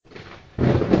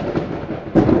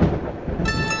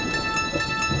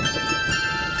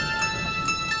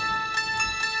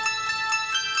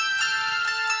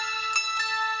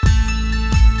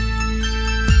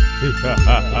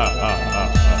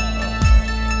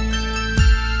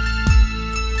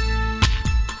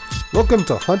Welcome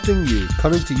to Hunting You,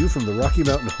 coming to you from the Rocky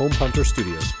Mountain Home Hunter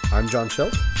Studios. I'm John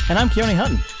Schelt. And I'm Keone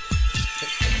Hutton.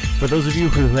 For those of you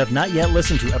who have not yet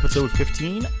listened to episode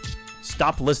 15,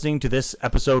 stop listening to this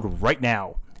episode right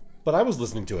now. But I was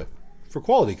listening to it for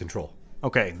quality control.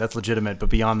 Okay, that's legitimate, but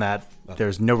beyond that,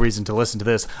 there's no reason to listen to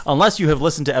this unless you have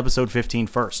listened to episode 15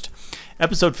 first.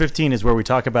 Episode 15 is where we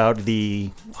talk about the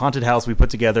haunted house we put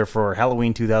together for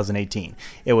Halloween 2018.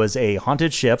 It was a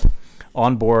haunted ship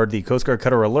on board the Coast Guard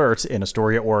Cutter Alert in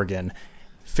Astoria, Oregon.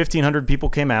 1,500 people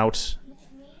came out.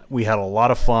 We had a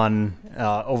lot of fun.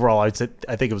 Overall, I think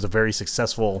it was a very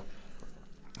successful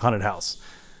haunted house.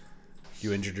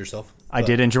 You injured yourself? I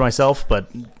did injure myself, but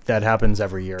that happens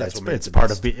every year. It's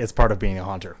part of being a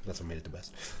hunter. That's what made it the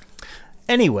best.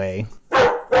 Anyway,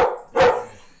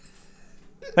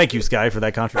 thank you, Sky, for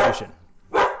that contribution.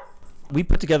 We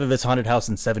put together this haunted house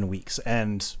in 7 weeks,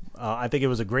 and I think it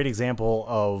was a great example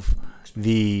of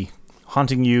the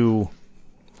Haunting You.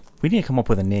 We need to come up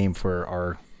with a name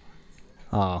for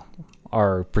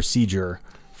our procedure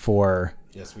for.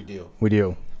 Yes, we do. We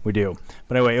do.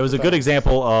 But anyway, it was a good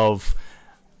example of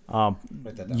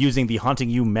using the Haunting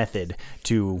You method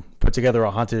to put together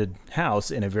a haunted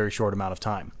house in a very short amount of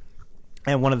time.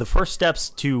 And one of the first steps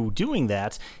to doing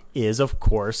that is, of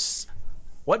course,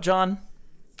 what, John?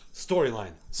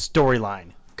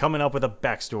 Storyline. Coming up with a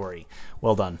backstory.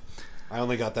 Well done. I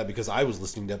only got that because I was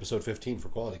listening to episode 15 for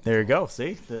quality control. There you go.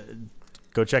 See?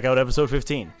 Go check out episode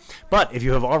 15. But if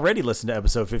you have already listened to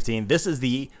episode 15, this is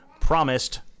the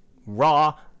promised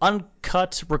raw,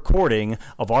 uncut recording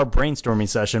of our brainstorming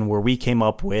session where we came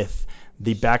up with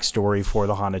the backstory for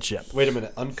the haunted ship. Wait a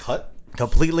minute, uncut?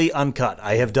 Completely uncut.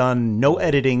 I have done no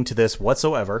editing to this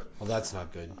whatsoever. Well, that's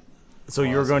not good. So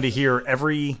you're going to hear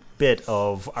every bit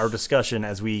of our discussion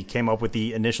as we came up with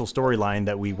the initial storyline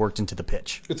that we worked into the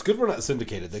pitch. It's good we're not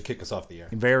syndicated. They kick us off the air.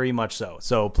 Very much so.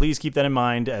 So please keep that in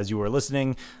mind as you are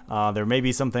listening. There may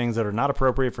be some things that are not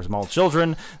appropriate for small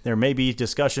children. There may be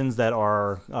discussions that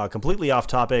are completely off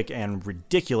topic and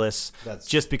ridiculous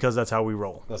just because that's how we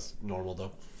roll. That's normal,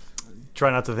 though. Try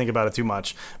not to think about it too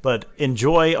much. But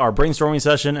enjoy our brainstorming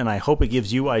session, and I hope it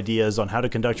gives you ideas on how to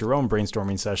conduct your own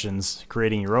brainstorming sessions,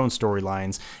 creating your own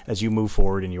storylines as you move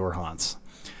forward in your haunts.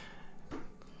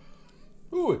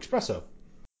 Ooh, espresso.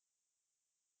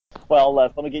 Well,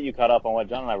 let me get you caught up on what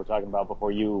John and I were talking about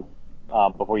before you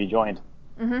joined.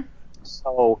 Mm-hmm.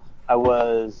 So I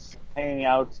was hanging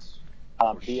out,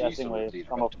 BSing with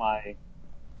some of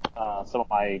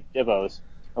my divos.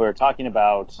 We were talking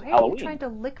about Why Halloween. are you trying to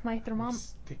lick my thermometer?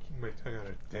 Sticking my tongue out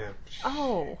a damn shit.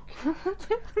 Oh. What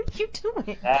are you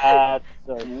doing?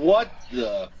 What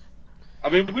the? I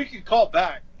mean, we could call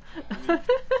back.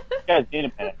 Guys, need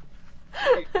a minute.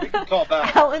 We can call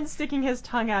back. Alan's sticking his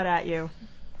tongue out at you.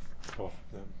 Both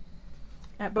of them.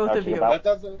 At both of you. About-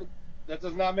 That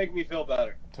does not make me feel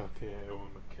better. It's okay, I want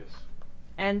a kiss.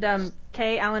 And,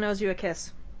 Kay, Alan owes you a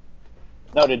kiss.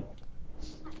 Noted.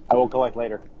 I will collect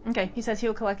later. Okay, he says he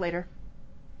will collect later.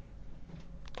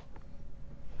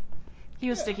 He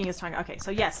was sticking his tongue. Okay, so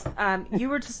yes, you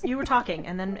were talking,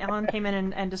 and then Alan came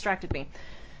in and distracted me.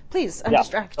 Please,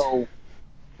 undistract. Yeah, so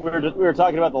we were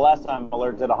talking about the last time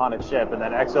Alert did a haunted ship, and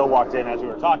then XO walked in as we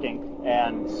were talking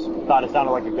and thought it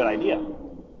sounded like a good idea.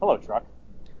 Hello, truck.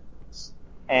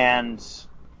 And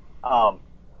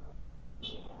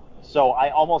so I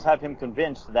almost have him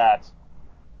convinced that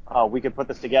we could put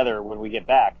this together when we get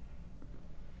back.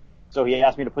 So he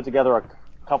asked me to put together a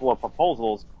couple of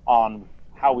proposals on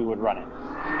how we would run it.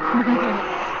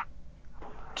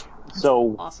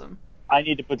 So Awesome. I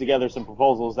need to put together some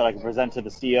proposals that I can present to the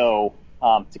CO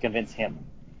to convince him.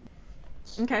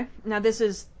 Okay, now this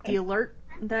is the alert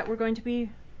that we're going to be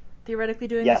theoretically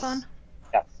doing this on?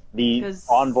 Yes,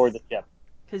 on board the ship.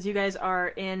 Because you guys are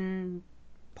in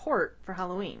port for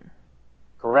Halloween.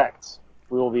 Correct.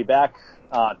 We will be back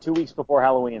 2 weeks before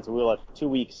Halloween, so we will have 2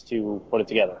 weeks to put it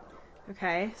together.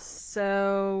 Okay,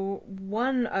 so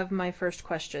one of my first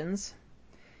questions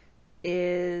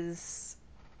is,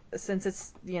 since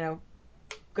it's,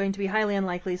 going to be highly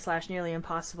unlikely / nearly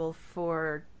impossible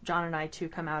for John and I to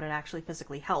come out and actually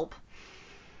physically help.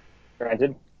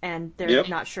 Granted. And they're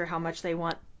not sure how much they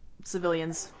want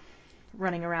civilians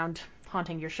running around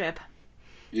haunting your ship.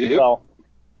 Yep. Well,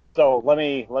 so let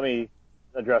me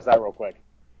address that real quick.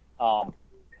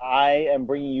 I am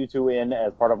bringing you two in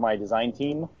as part of my design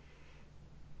team,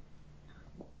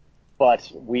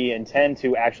 but we intend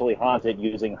to actually haunt it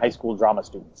using high school drama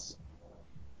students.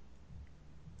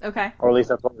 Okay. Or at least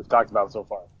that's what we've talked about so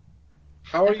far.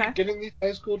 How are you getting these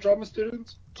high school drama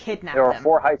students? Kidnap There are them.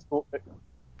 4 high school...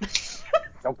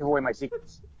 Don't give away my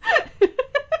secrets.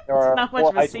 There there are not much 4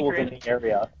 of a high schools in secret. the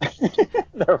area.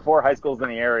 There are 4 high schools in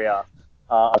the area: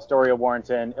 Astoria,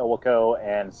 Warrenton, Ilwaco,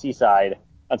 and Seaside.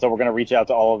 And so we're going to reach out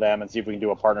to all of them and see if we can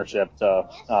do a partnership to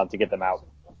get them out,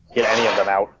 get any of them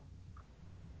out.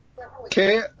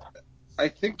 Okay, I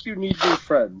think you need new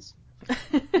friends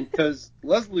because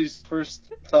Leslie's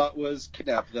first thought was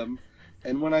kidnap them,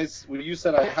 and when you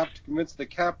said I have to convince the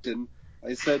captain,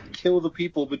 I said kill the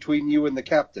people between you and the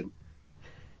captain.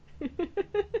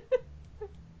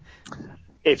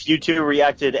 If you two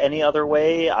reacted any other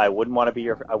way, I wouldn't want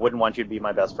you to be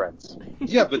my best friends.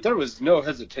 Yeah, but there was no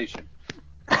hesitation.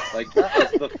 Like,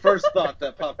 that was the first thought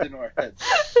that popped into our heads.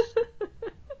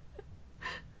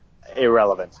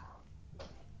 Irrelevant.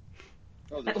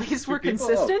 Oh, At there's least 2 we're people?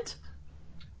 consistent.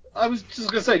 Oh, I was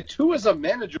just going to say, 2 is a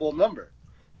manageable number.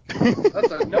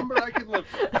 That's a number I can live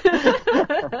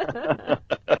with.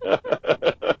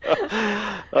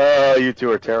 Oh, you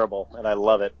two are terrible, and I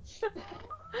love it.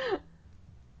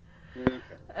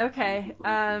 Okay.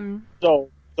 So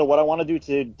what I want to do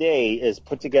today is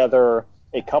put together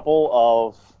a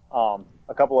couple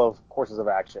of courses of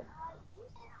action.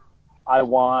 I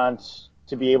want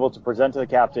to be able to present to the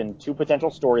captain 2 potential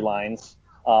storylines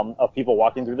of people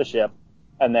walking through the ship,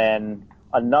 and then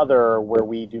another where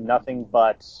we do nothing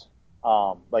but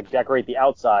like decorate the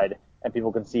outside and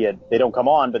people can see it. They don't come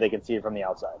on, but they can see it from the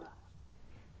outside.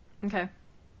 Okay.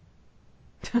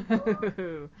 That's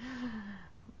no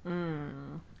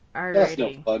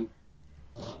Alrighty. fun.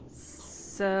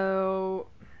 So,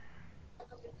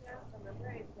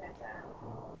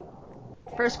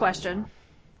 first question.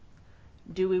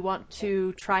 Do we want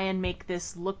to try and make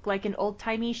this look like an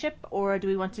old-timey ship, or do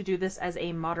we want to do this as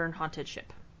a modern haunted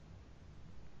ship?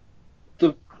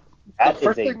 The That is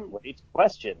first a thing- great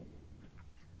question.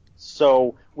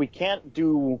 So we can't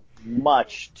do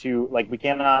much we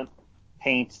cannot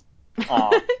paint, we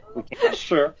can't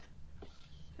Sure.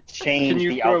 change Can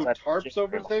you the throw outside. tarps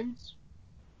over things?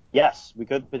 Yes, we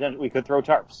could throw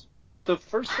tarps. The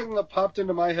first thing that popped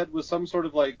into my head was some sort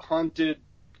of like haunted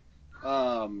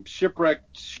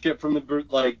shipwrecked ship from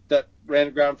that ran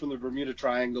aground from the Bermuda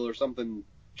Triangle or something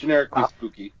generically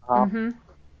spooky. Mm-hmm.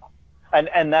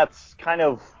 And that's kind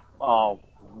of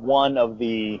one of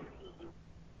the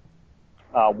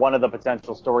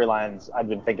potential storylines I've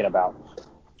been thinking about.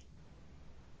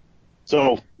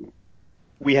 So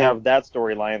we have that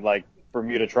storyline, like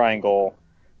Bermuda Triangle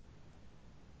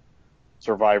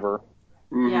Survivor.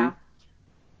 Mm-hmm. Yeah.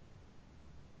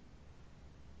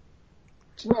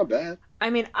 It's not bad. I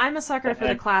mean, I'm a sucker for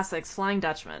the And- classics, Flying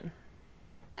Dutchman.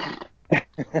 I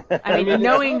I mean, mean,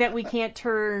 knowing it's that not- we can't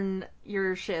turn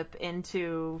your ship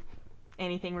into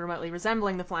anything remotely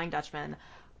resembling the Flying Dutchman,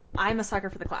 I'm a sucker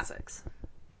for the classics.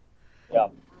 Yeah,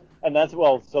 and that's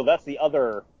the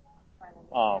other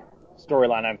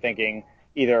storyline I'm thinking.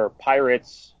 Either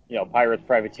pirates,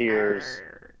 privateers,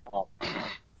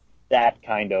 that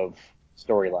kind of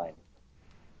storyline.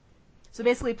 So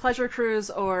basically, Pleasure Cruise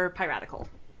or Piratical.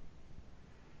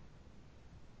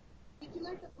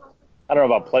 I don't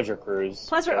know about Pleasure Cruise.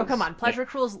 Oh, come on.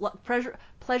 because,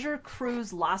 Pleasure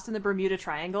Cruise Lost in the Bermuda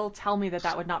Triangle. Tell me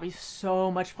that would not be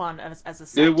so much fun as a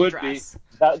set It to would dress.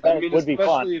 That I mean, would be fun.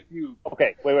 especially if you.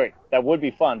 Okay, wait. That would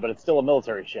be fun, but it's still a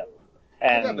military ship,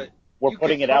 and Yeah, but we're you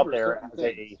putting could it out cover there certain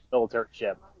as things. a military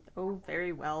ship. Oh,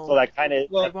 very well. So that kind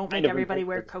of Well, I won't make everybody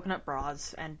wear coconut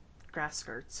bras and grass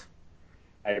skirts.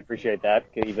 I appreciate that,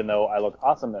 even though I look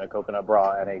awesome in a coconut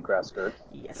bra and a grass skirt.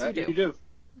 Yes, That you you do. do.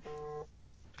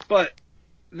 But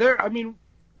I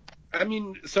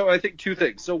mean, so I think 2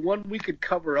 things. So one, we could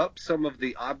cover up some of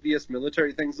the obvious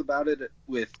military things about it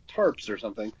with tarps or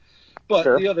something. But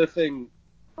Sure. the other thing,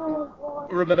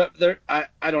 remember,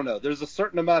 I don't know. There's a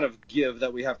certain amount of give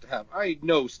that we have to have. I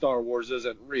know Star Wars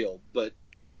isn't real, but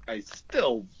I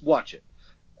still watch it.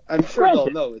 I'm sure they'll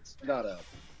Granted. know it's not a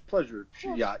pleasure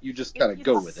yacht. You just kind of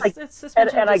go with it. It's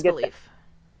suspension and of I get disbelief.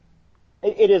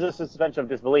 It is a suspension of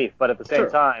disbelief, but at the same Sure.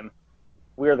 time,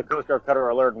 we are the Coast Guard Cutter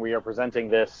Alert, and we are presenting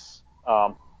this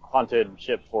haunted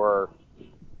ship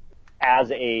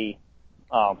as a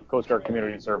Coast Guard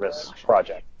community service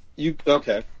project.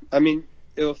 Okay? I mean,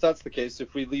 if that's the case,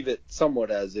 if we leave it somewhat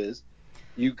as is,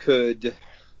 you could.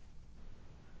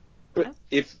 But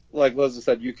if, like Leslie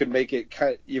said, you could make it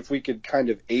if we could kind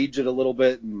of age it a little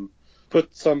bit and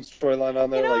put some storyline on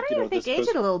there, I like don't even think this age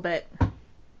it a little bit.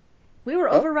 We were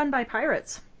Huh? overrun by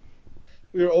pirates.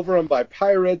 we were overrun by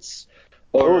pirates,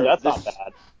 or Oh, that's this, not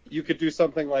bad. You could do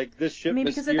something like this ship I mean,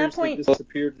 because at that mysteriously point-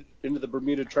 disappeared into the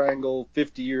Bermuda Triangle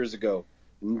 50 years ago,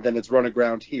 and then it's run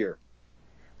aground here.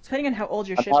 Depending on how old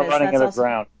your I'm ship not is, running that's it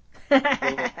also.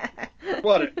 aground.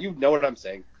 What you know what I'm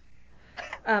saying?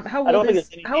 How I don't old think is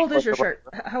it's any how old is like your the shirt?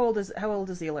 How old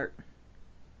is the alert?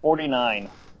 49.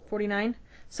 49.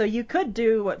 So you could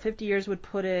do what 50 years would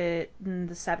put it in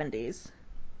the 70s.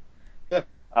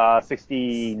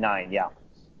 69, yeah.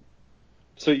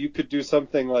 So you could do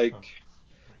something like,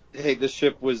 hey, this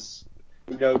ship was,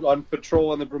 on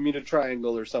patrol on the Bermuda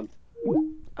Triangle or something.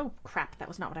 Oh crap! That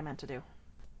was not what I meant to do.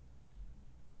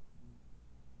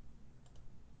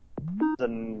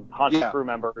 And haunted Yeah. crew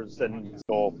members and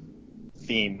whole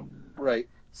theme. Right.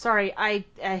 Sorry, I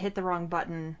hit the wrong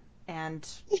button and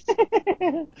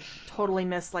totally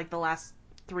missed like the last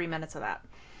 3 minutes of that.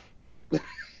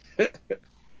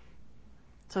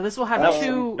 So this will have That was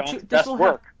two. John's This best will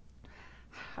work. have.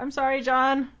 I'm sorry,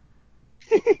 John.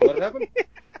 What happened?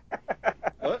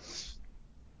 What?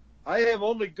 I am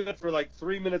only good for like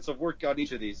 3 minutes of work on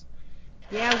each of these.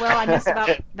 Yeah, well, I missed about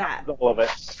that. All of it.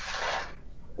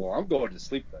 Well, I'm going to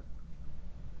sleep then.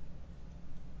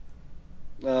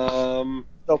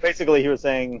 So basically, he was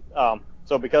saying,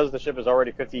 so because the ship is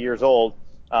already 50 years old,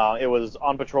 it was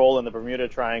on patrol in the Bermuda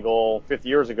Triangle 50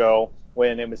 years ago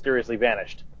when it mysteriously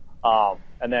vanished.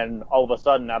 And then all of a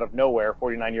sudden, out of nowhere,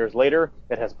 49 years later,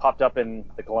 it has popped up in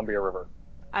the Columbia River.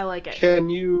 I like it. Can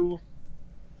you?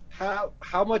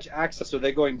 How much access are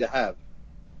they going to have?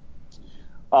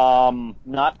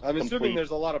 Not I'm assuming complete. there's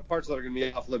a lot of parts that are going to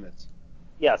be off limits.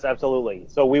 Yes, absolutely.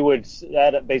 So we would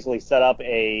basically set up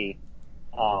a,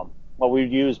 well,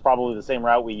 we'd use probably the same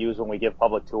route we use when we give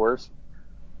public tours.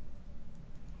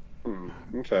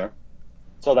 Okay.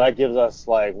 So that gives us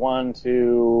like 1,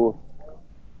 2,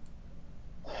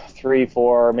 3,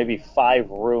 4, maybe 5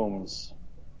 rooms.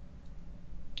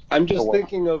 I'm just So-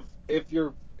 thinking of if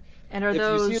you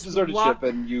those see a deserted ship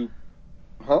and you,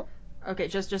 Okay,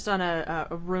 just on a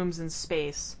rooms in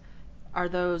space. Are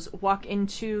those walk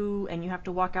into and you have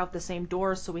to walk out the same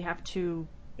door? So we have to.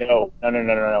 No.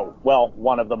 Well,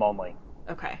 one of them only.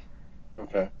 Okay.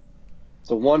 Okay.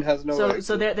 So one has no exit.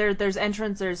 So there's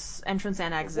entrance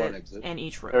and exit, exit. in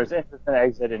each room. There's entrance and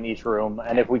exit in each room,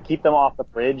 and if we keep them off the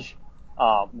bridge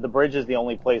is the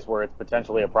only place where it's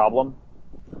potentially a problem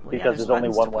Well, because there's only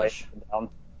buttons one to way push. up and down.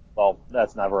 Well,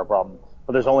 that's never a problem,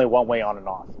 but there's only one way on and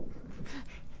off,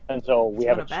 and so we Do you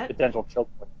have a wanna bet? potential choke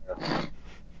point there.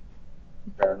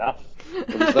 Fair enough. What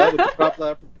is that with the proper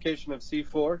application of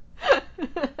C4?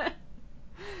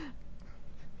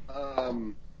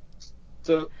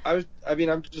 So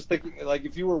I'm just thinking, like,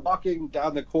 if you were walking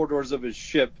down the corridors of his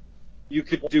ship, you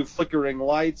could do flickering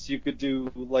lights. You could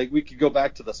do, like, we could go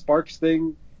back to the sparks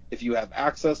thing if you have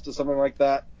access to something like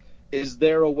that. Is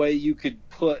there a way you could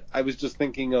put? I was just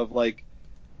thinking of, like,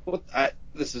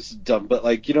 this is dumb, but,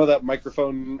 like, that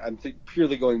microphone. I'm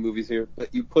purely going movies here,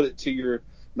 but you put it to your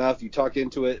mouth, you talk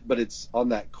into it, but it's on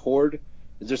that cord.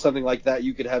 Is there something like that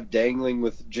you could have dangling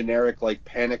with generic, like,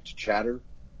 panicked chatter?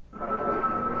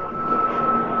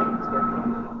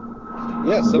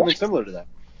 Yeah, something similar to that.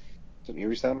 It's an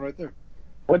eerie sound right there.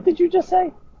 What did you just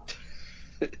say?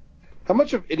 How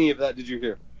much of any of that did you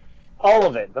hear? All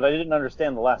of it, but I didn't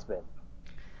understand the last bit.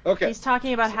 Okay. He's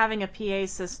talking about having a PA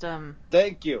system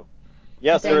Thank you.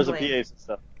 Yes, there is a Dangling. PA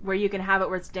system. where you can have it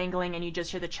where it's dangling and you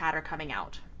just hear the chatter coming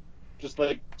out. Just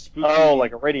like spooky. Oh,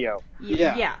 like a radio.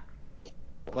 Yeah. Yeah.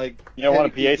 Like You don't want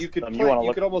a PA you system. could You play, want to you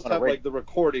look could almost on a have radio. like the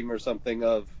recording or something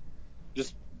of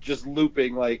just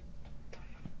looping like.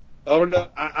 Oh no,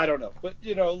 I don't know, but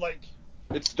like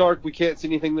it's dark, we can't see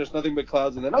anything. There's nothing but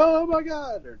clouds, and then oh my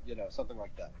god, or something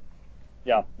like that.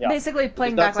 Yeah. Basically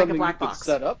playing Is that back like a something black you could box.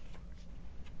 set up?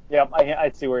 Yeah,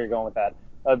 I see where you're going with that.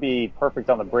 That'd be perfect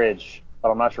on the bridge, but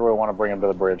I'm not sure we want to bring him to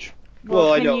the bridge.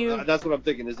 Well, I can know. you That's what I'm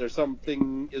thinking. Is there some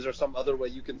other way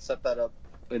you can set that up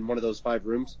in one of those 5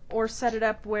 rooms? or set it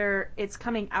up where it's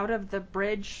coming out of the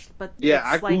bridge, but Yeah,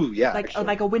 it's like actually.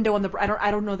 like a window on the.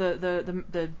 I don't know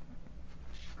the.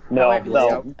 No, Alright,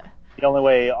 no. The only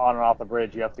way on and off the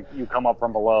bridge, you come up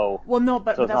from below. Well, no,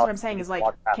 but So it's that's not what I'm saying is like,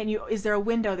 walk past. is there a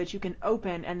window that you can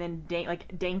open and then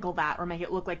dangle that or make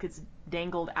it look like it's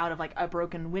dangled out of like a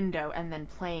broken window and then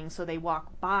playing so they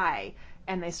walk by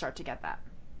and they start to get that.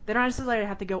 They don't necessarily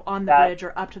have to go on the bridge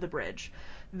or up to the bridge.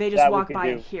 They just That we walk could by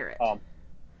do. and hear it.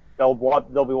 They'll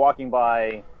be walking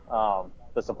by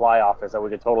the supply office that we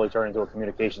could totally turn into a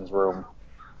communications room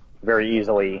very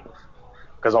easily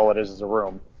because all it is a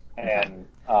room, and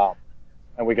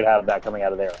we could have that coming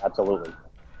out of there. Absolutely.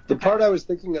 The part I was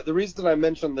thinking of, the reason I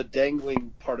mentioned the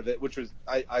dangling part of it, which was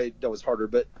I know is harder,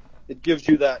 but it gives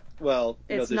you that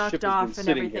It's the knocked ship has off been and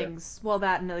sitting everything's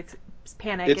that and like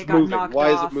panic. here. It's It got moving. knocked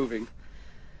Why off. is it moving?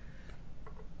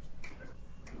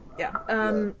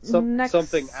 Yeah. Next.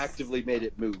 Something actively made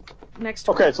it move. Next.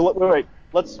 Okay, so wait.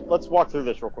 Let's walk through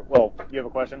this real quick. Well, you have a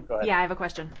question? Go ahead. Yeah, I have a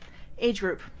question. Age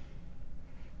group.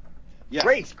 Yes.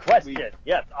 Great question.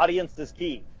 Yes, audience is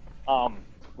key.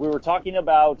 We were talking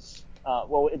about,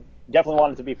 it definitely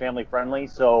wanted to be family friendly,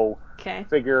 so Okay.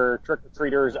 figure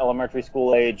trick-or-treaters, elementary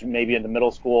school age, maybe into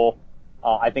middle school.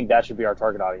 I think that should be our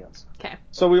target audience. Okay.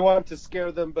 So we want to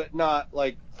scare them, but not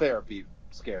like therapy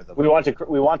scare them. We want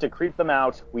to creep them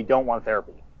out. We don't want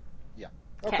therapy.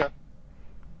 Okay.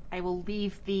 I will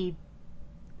leave the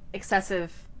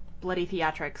excessive bloody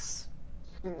theatrics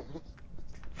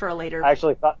for a later I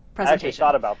actually presentation.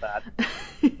 thought about that.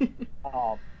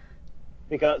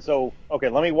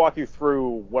 Let me walk you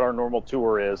through what our normal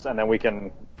tour is, and then we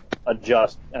can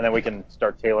adjust, and then we can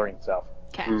start tailoring stuff.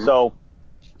 Okay. Mhm. So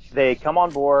they come on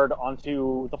board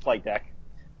onto the flight deck.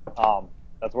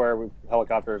 That's where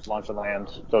helicopters launch and land.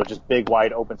 So just big,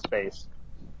 wide, open space.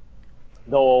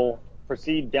 They'll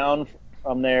proceed down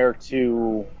from there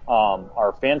to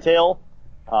our fantail,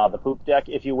 the poop deck,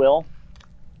 if you will.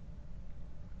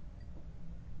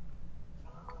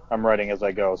 I'm writing as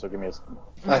I go, so give me a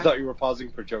I thought you were pausing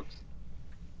for jokes.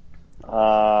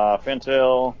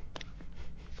 fantail.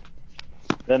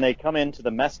 Then they come into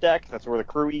the mess deck. That's where the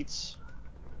crew eats.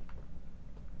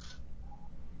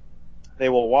 They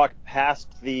will walk past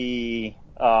the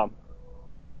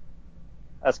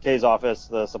SK's office,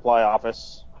 the supply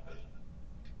office,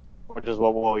 which is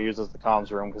what we'll use as the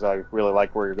comms room because I really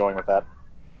like where you're going with that.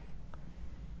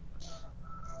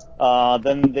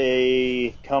 Then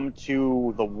they come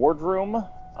to the wardroom,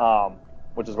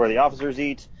 which is where the officers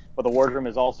eat. But the wardroom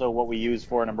is also what we use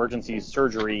for an emergency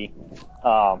surgery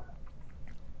at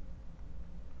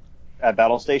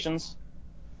battle stations.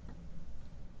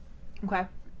 Okay.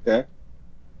 Okay.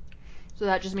 So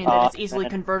that just means that it's and easily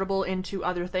then- convertible into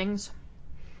other things?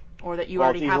 Or that you Well,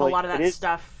 already it's have a easily- lot of that it is-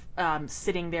 stuff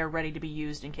sitting there ready to be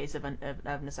used in case of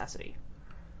necessity?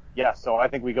 Yeah, so I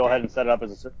think we go ahead and set it up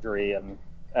as a surgery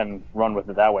and run with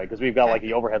it that way because we've got Okay. like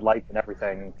the overhead lights and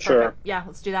everything. Perfect. Yeah,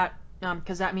 let's do that.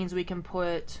 Because that means we can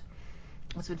put,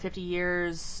 it's been 50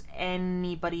 years,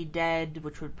 anybody dead,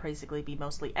 which would basically be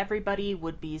mostly everybody,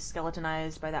 would be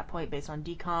skeletonized by that point based on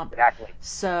decomp. Exactly.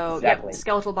 So, Exactly. yep,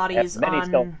 skeletal bodies Many on...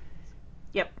 skeletons.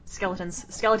 Yep, skeletons.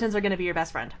 Skeletons are going to be your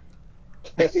best friend.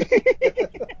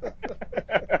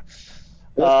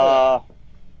 So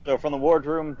from the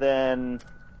wardroom, then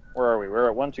where are we? We're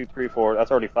at 1, 2, 3, 4.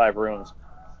 That's already 5 rooms.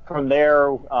 From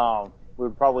there, we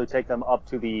would probably take them up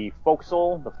to the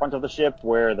forecastle, the front of the ship,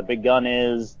 where the big gun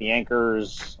is, the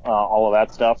anchors, all of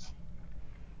that stuff,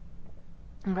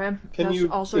 Okay, Can that's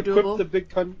you also equip doable. the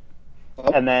big gun?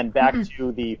 and then back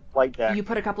to the flight deck. You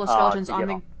put a couple of skeletons to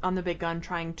get on the big gun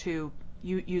trying to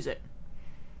use it.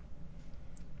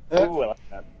 Ooh, I like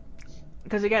that.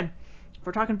 Because again, if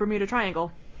we're talking Bermuda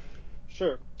Triangle,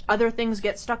 Sure. other things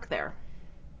get stuck there.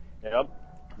 Yep.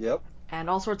 Yep. And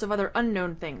all sorts of other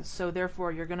unknown things. So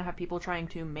therefore, you're going to have people trying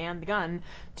to man the gun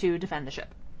to defend the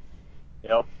ship.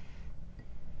 Yep.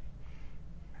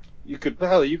 You could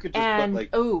just And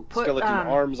put skeleton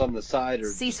arms on the side or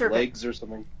sea just serpent. legs or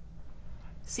something.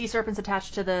 Sea serpents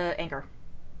attached to the anchor.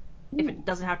 If it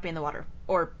doesn't have to be in the water.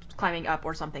 Or climbing up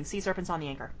or something. Sea serpents on the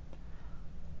anchor.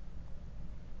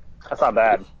 That's not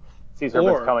bad. Sea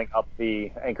serpents Or- coming up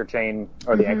the anchor chain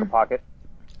or the anchor pocket.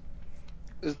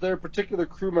 Is there a particular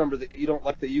crew member that you don't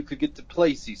like that you could get to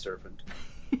play Sea Serpent?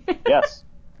 Yes.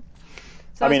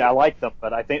 So I mean, I like them,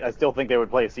 but I still think they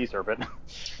would play a sea serpent.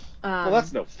 Well,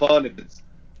 that's no fun if it's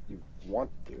you want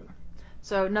to do it.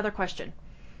 So another question.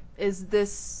 Is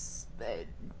this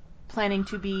planning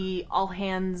to be all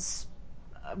hands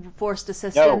forced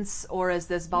assistance, or is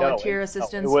this volunteer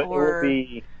assistance, it will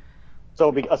be.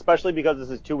 So, especially because this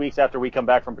is 2 weeks after we come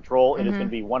back from patrol, it is going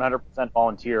to be 100%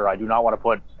 volunteer. I do not want to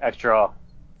put extra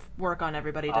work on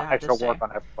everybody to have to stay? work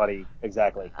on everybody.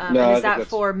 Exactly. And No, I is think that that's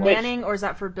for right. manning or is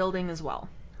that for building as well?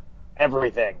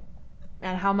 Everything.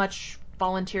 And how much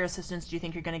volunteer assistance do you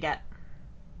think you're going to get?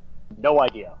 No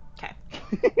idea. Okay.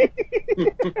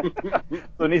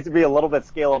 So it needs to be a little bit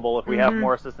scalable. If we have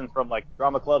more assistance from like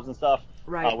drama clubs and stuff,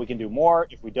 Right. we can do more.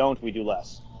 If we don't, we do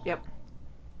less. Yep.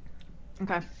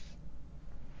 Okay.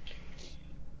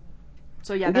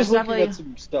 So yeah, I'm that's just looking definitely at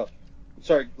some stuff.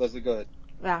 Sorry, Leslie, go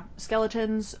ahead.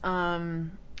 skeletons,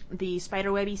 the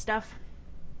spiderwebby stuff.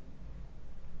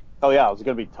 Oh yeah, there's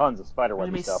going to be tons of There's spiderwebby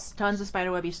gonna be stuff. tons of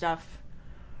spiderwebby stuff.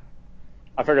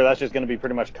 I figure that's just going to be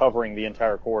pretty much covering the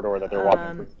entire corridor that they're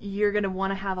walking through. You're gonna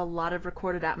want to have a lot of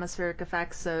recorded atmospheric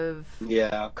effects of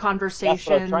Yeah.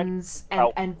 conversations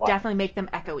help. and definitely make them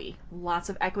echoey. Lots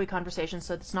of echoey conversations,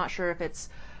 so it's not sure if it's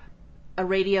a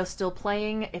radio still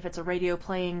playing, if it's a radio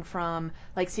playing from,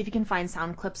 like, see if you can find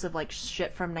sound clips of, like,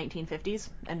 shit from 1950s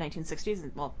and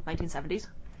 1960s, well, 1970s.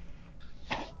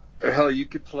 Or hell, you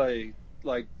could play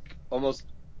like almost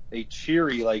a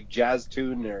cheery like jazz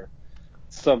tune or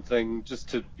something just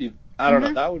to be, I don't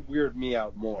know, that would weird me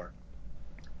out more.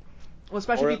 Well,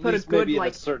 especially Or if you at put a least good maybe in a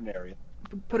like certain area.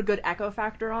 put a good echo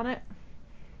factor on it,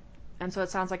 and so it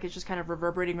sounds like it's just kind of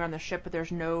reverberating around the ship, but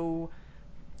there's no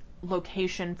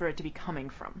location for it to be coming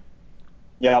from.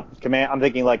 Yeah, I'm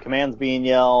thinking like commands being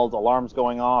yelled, alarms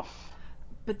going off.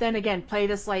 But then again, play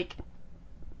this like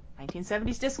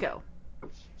 1970s disco.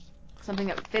 Something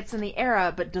that fits in the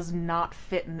era, but does not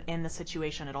fit in the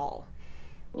situation at all.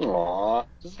 Aww,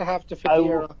 does it have to fit the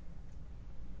era?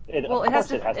 Well, it has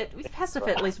to fit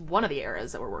at Right. least one of the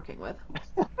eras that we're working with.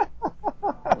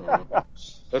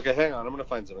 Okay, hang on, I'm gonna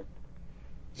find something.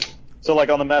 So, like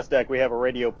on the mess deck, we have a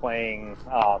radio playing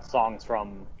songs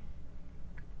from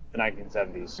the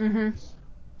 1970s. Mm-hmm.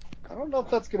 I don't know if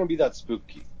that's gonna be that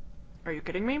spooky. Are you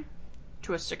kidding me?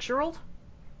 To a 6-year-old?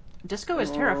 Disco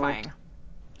is terrifying.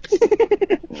 I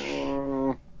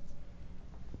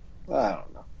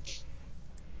don't know.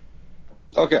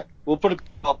 Okay, we'll put it.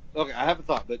 Okay, I have a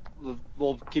thought, but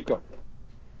we'll keep going.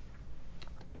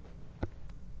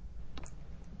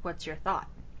 What's your thought?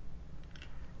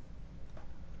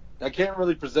 I can't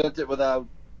really present it without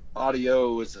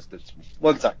audio assistance.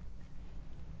 One sec.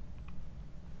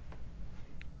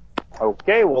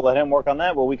 Okay, we'll let him work on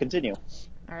that while we continue.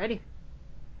 Alrighty.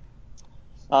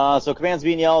 So commands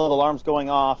being yelled, alarms going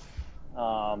off.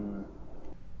 The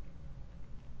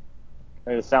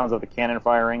sounds of the cannon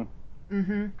firing.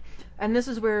 Mm-hmm. And this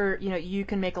is where, you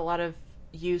can make a lot of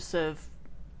use of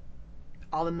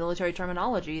all the military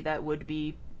terminology that would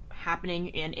be happening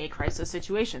in a crisis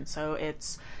situation. So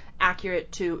it's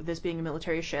accurate to this being a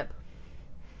military ship.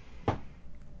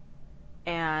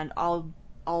 And all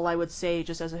I would say,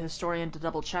 just as a historian to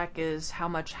double check, is how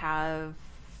much have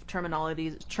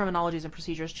terminologies and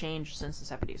procedures changed since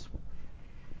the 70s?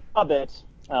 A bit.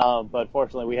 But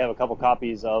fortunately, we have a couple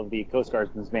copies of the Coast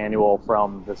Guardsman's Manual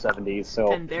from the 70s,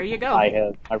 so And there you go. I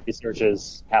have my research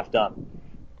is half done.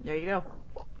 There you go.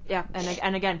 Yeah,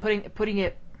 and again, putting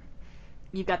it,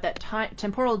 you've got that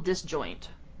temporal disjoint,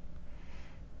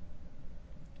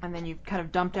 and then you've kind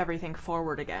of dumped everything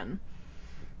forward again.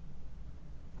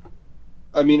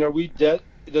 I mean, are we dead?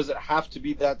 Does it have to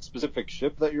be that specific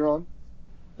ship that you're on?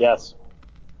 Yes.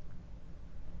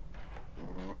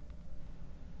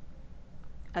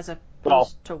 As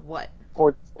opposed to what?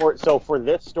 For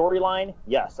this storyline,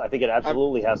 yes, I think it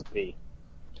absolutely has to be.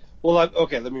 Well,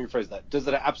 okay, let me rephrase that. Does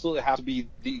it absolutely have to be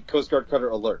the Coast Guard cutter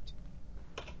alert?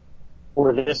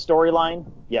 For this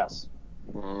storyline, yes.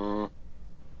 Where are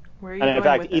you And in going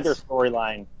fact, with either this?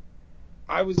 storyline.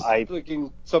 I was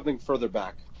thinking something further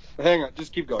back. Hang on,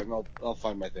 just keep going. I'll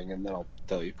find my thing and then I'll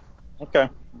tell you. Okay.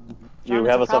 John, You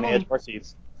have us on the edge of our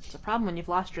seats. It's a problem when you've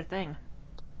lost your thing.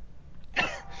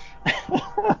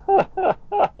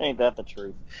 Ain't that the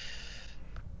truth?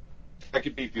 I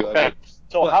could beat you. Okay.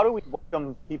 So how do we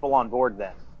welcome people on board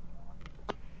then?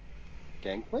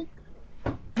 Gangplank?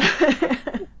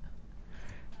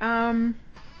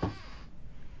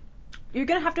 You're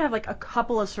gonna have to have like a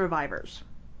couple of survivors.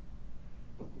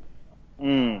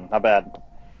 Not bad.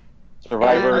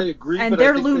 Survivor. I agree, and but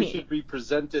they're I think loony. they should be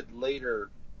presented later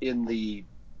in the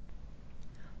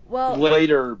Well,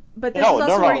 later. but this is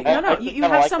also where you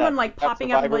have like someone that. like Have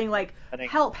popping up and survivors going like,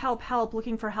 help, help, help,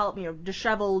 looking for help.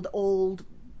 Disheveled, old,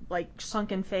 like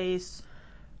sunken face,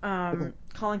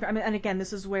 calling for. I mean, and again,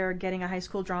 this is where getting a high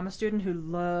school drama student who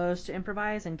loves to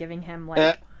improvise and giving him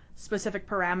like specific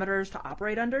parameters to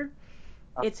operate under.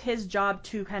 It's his job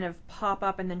to kind of pop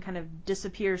up and then kind of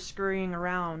disappear, scurrying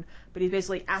around. But he's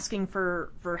basically asking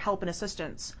for help and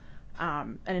assistance,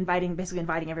 and inviting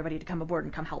everybody to come aboard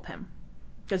and come help him.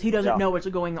 Because he doesn't know what's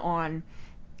going on.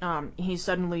 He's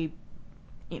suddenly,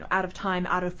 out of time,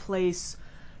 out of place,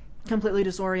 completely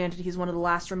disoriented. He's one of the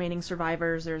last remaining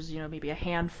survivors. There's, maybe a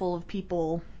handful of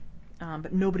people,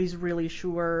 but nobody's really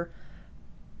sure.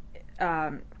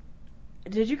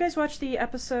 Did you guys watch the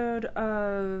episode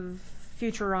of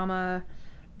Futurama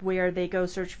where they go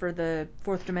search for the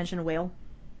fourth dimension whale?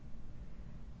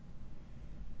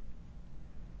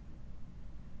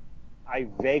 I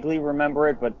vaguely remember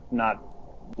it, but not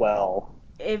well.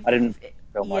 I didn't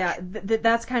feel much. Yeah,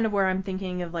 that's kind of where I'm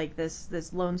thinking of like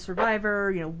this lone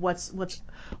survivor. What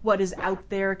is out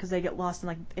there, because they get lost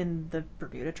in the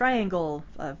Bermuda Triangle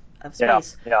of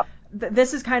space. Yeah.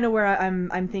 This is kind of where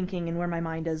I'm thinking, and where my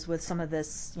mind is with some of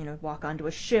this. Walk onto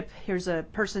a ship. Here's a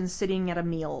person sitting at a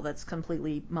meal that's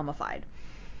completely mummified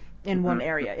in one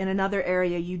area. In another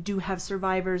area, you do have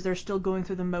survivors. They're still going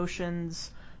through the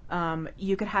motions.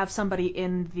 You could have somebody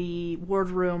in the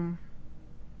wardroom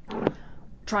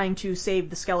trying to save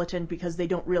the skeleton because they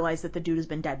don't realize that the dude has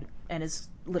been dead and is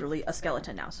literally a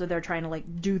skeleton now. So they're trying to like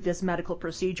do this medical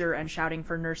procedure and shouting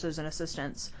for nurses and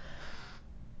assistants.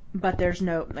 But there's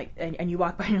no like, and you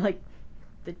walk by and you're like,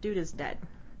 the dude is dead,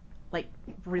 like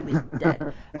really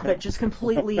dead, but just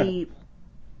completely.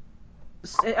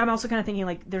 I'm also kind of thinking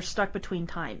like they're stuck between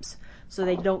times, so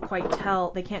they can't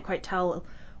quite tell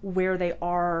where they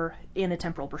are in a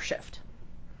temporal shift.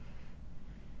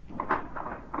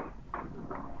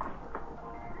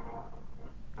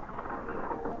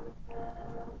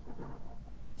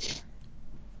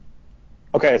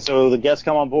 Okay, so the guests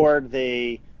come on board.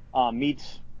 They meet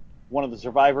one of the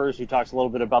survivors who talks a little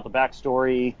bit about the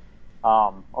backstory,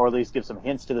 or at least gives some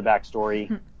hints to the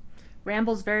backstory.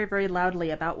 Rambles very, very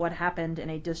loudly about what happened in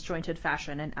a disjointed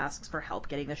fashion and asks for help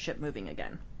getting the ship moving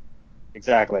again.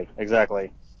 Exactly.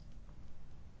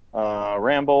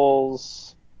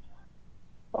 Rambles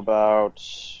about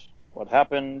what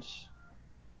happened.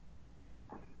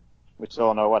 We still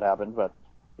don't know what happened, but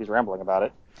he's rambling about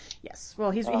it. Yes.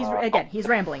 Well, he's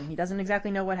rambling. He doesn't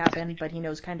exactly know what happened, but he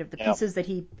knows kind of the pieces that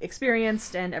he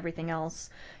experienced and everything else.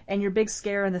 And your big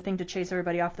scare and the thing to chase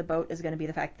everybody off the boat is going to be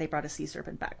the fact that they brought a sea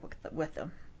serpent back with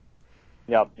them.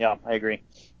 Yeah, I agree.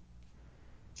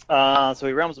 So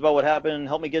he rambles about what happened.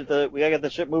 We gotta get the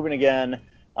ship moving again.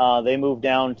 They move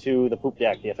down to the poop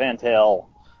deck, the fantail.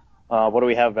 What do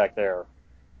we have back there?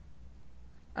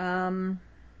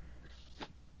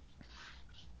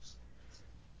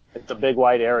 It's a big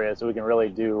wide area, so we can really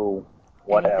do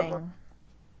whatever.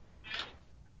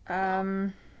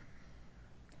 Anything.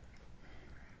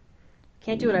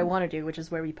 Can't do what I want to do, which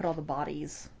is where we put all the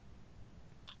bodies.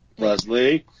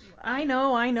 Leslie? I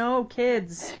know,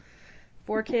 kids.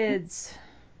 4 kids.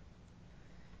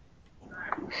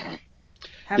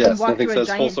 Have them walk through a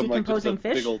giant decomposing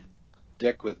fish? Big old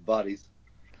dick with bodies.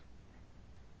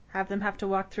 Have them have to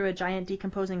walk through a giant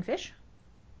decomposing fish?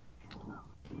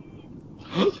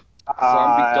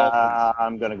 Zombie dolphins.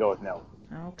 I'm gonna go with no.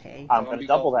 Okay. I'm gonna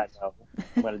double that no.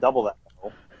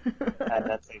 And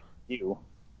then say you.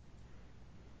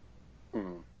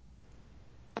 All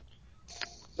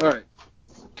right.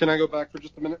 Can I go back for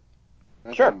just a minute?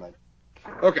 Sure.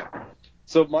 Okay.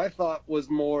 So my thought was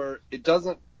more,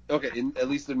 at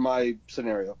least in my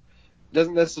scenario, it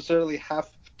doesn't necessarily have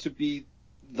to be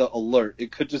the alert.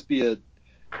 It could just be a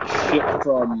ship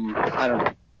from, I don't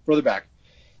know, further back.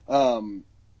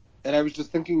 And I was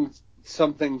just thinking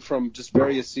something from just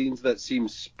various scenes that seem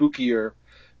spookier,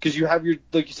 because you have your,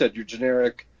 like you said, your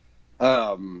generic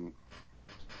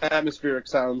atmospheric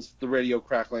sounds, the radio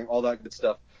crackling, all that good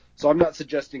stuff. So I'm not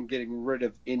suggesting getting rid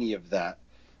of any of that.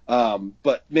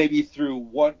 But maybe through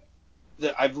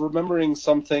I'm remembering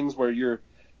some things where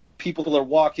people are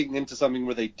walking into something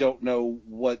where they have no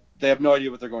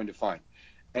idea what they're going to find.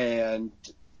 And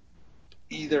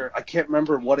I can't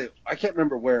remember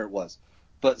where it was,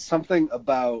 but something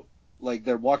about like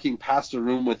they're walking past a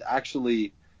room with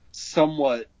actually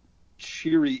somewhat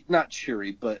not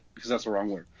cheery, but because that's the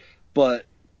wrong word, but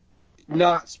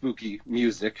not spooky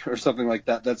music or something like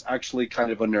that. That's actually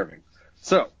kind of unnerving.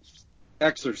 So,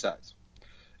 exercise.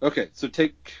 Okay, so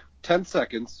take 10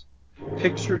 seconds.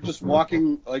 Picture just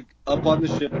walking like up on the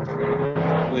ship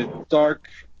with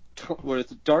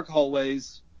dark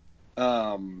hallways,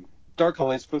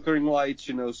 flickering lights,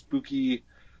 spooky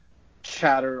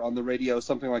chatter on the radio,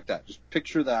 something like that. Just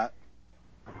picture that.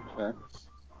 Okay.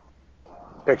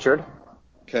 Pictured.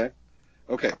 Okay.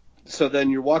 So then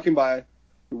you're walking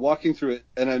through it,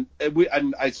 and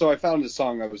I found a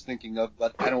song I was thinking of,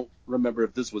 but I don't remember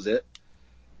if this was it.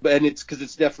 And it's because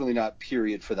it's definitely not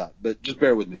period for that, but just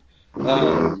bear with me.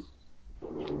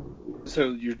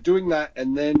 So you're doing that,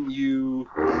 and then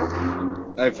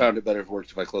I found it better if it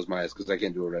works if I close my eyes, because I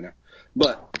can't do it right now.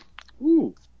 But,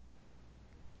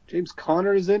 James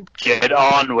Conner is in. Get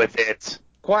on with it.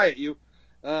 Quiet, you.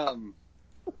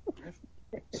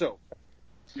 So,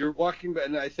 you're walking,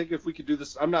 and I think if we could do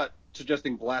this, I'm not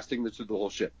suggesting blasting this through the whole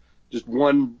ship. Just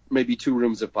 1, maybe 2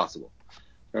 rooms if possible.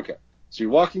 Okay. So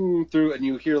you're walking through, and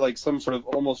you hear like some sort of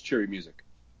almost cheery music.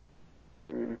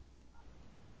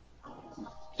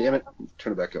 Damn it.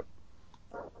 Turn it back up.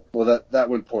 Well, that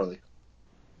went poorly.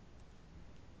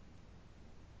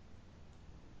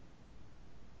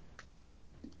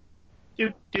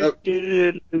 Okay,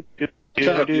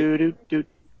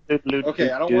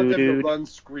 I don't want them to run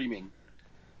screaming.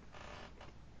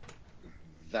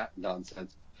 That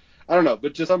nonsense. I don't know,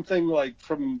 but just something like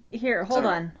from... Here, hold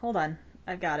on.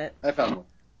 I've got it. I found one.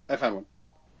 I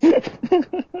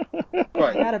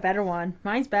got a better one.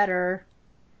 Mine's better.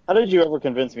 How did you ever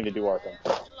convince me to do Arkham?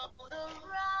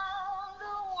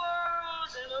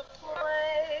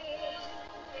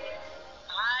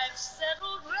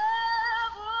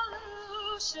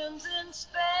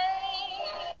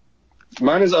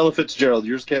 Mine is Ella Fitzgerald.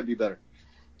 Yours can't be better.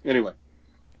 Anyway,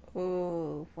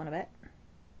 Ooh, wanna bet?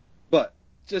 but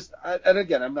and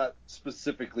again, I'm not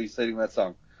specifically citing that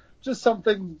song. Just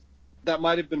something that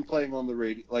might have been playing on the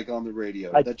radio,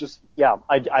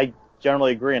 I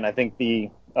generally agree, and I think the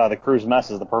Cruise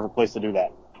Mess is the perfect place to do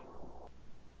that.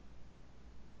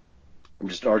 I'm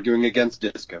just arguing against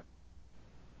disco.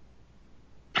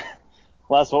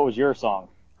 Les, what was your song?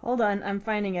 Hold on, I'm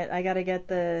finding it. I gotta get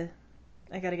to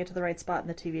the right spot in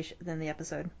the in the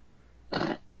episode.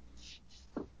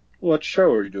 What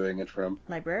show are you doing it from?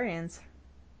 Librarians.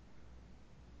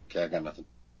 Okay, I got nothing.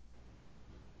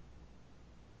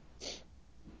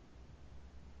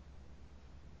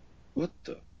 What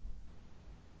the?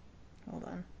 Hold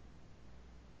on.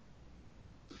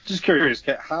 Just curious,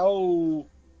 Kat, how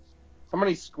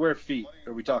many square feet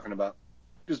are we talking about?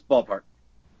 Just ballpark.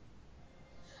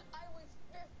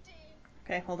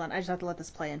 Okay, hold on. I just have to let this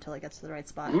play until it gets to the right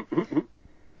spot.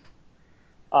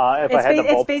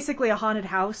 It's basically a haunted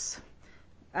house,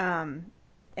 and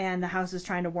the house is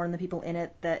trying to warn the people in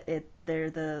it that they're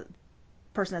the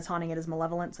person that's haunting it is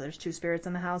malevolent. So there's two spirits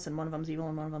in the house, and one of them's evil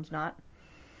and one of them's not.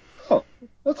 Oh,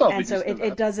 that's all. And so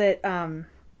it does it.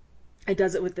 It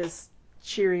does it with this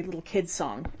cheery little kid's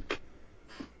song.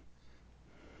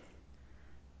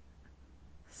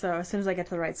 So as soon as I get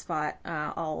to the right spot,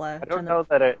 I'll. I don't know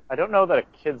that a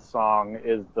kid's song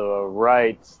is the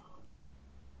right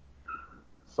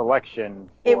selection.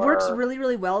 It works really,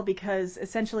 really well because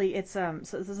essentially it's so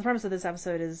the premise of this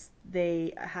episode is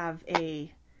they have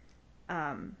a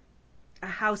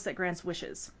house that grants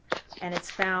wishes, and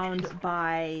it's found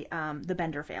by the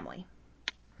Bender family.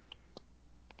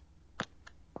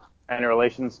 Any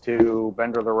relations to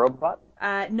Bender the robot?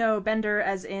 No, Bender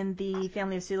as in the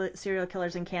family of serial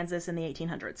killers in Kansas in the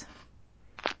 1800s.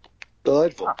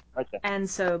 Delightful. Okay. And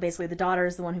so basically the daughter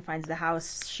is the one who finds the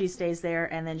house. She stays there,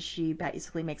 and then she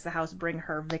basically makes the house bring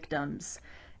her victims.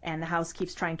 And the house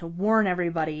keeps trying to warn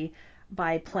everybody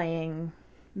by playing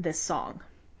this song.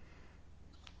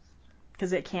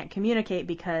 Because it can't communicate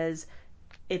because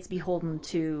it's beholden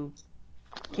to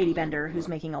Katie Bender, who's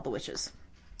making all the wishes.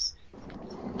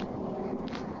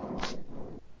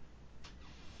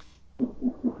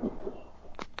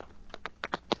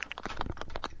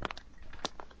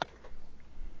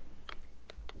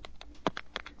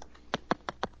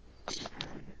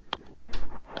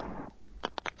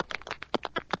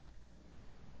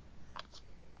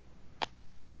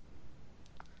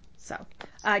 So,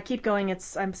 keep going. I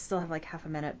still have like half a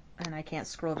minute, and I can't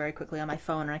scroll very quickly on my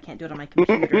phone, and I can't do it on my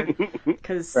computer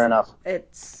because Fair enough.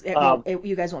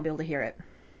 You guys won't be able to hear it.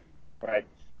 Right.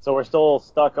 So we're still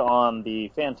stuck on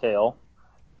the fantail.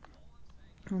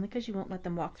 Only because you won't let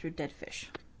them walk through dead fish.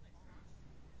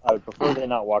 I would prefer they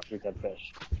not walk through dead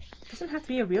fish. It doesn't have to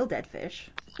be a real dead fish.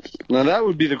 Now that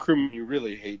would be the crewman you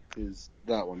really hate, is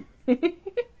that one.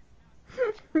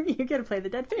 You gotta play the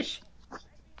dead fish.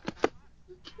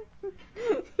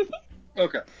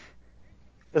 Okay.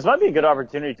 This might be a good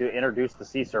opportunity to introduce the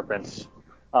sea serpents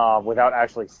without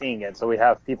actually seeing it. So we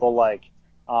have people like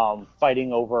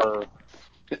fighting over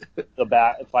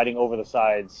fighting over the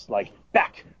sides, like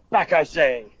back, I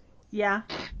say. Yeah.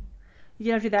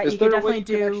 You don't do that. Is You there could a way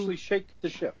definitely you can actually shake the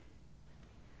ship?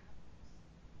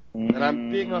 And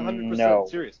I'm being 100% No.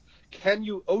 serious. Can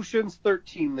you Ocean's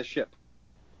 13 the ship?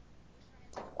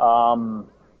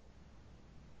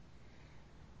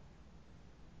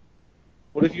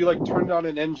 What if you like turned on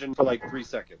an engine for like 3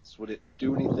 seconds? Would it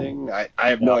do anything? I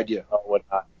have no idea. No, it would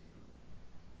not.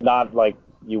 Not like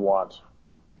you want.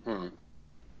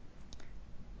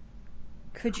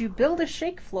 Could you build a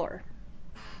shake floor?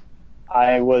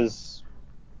 I was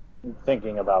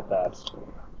thinking about that.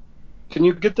 Can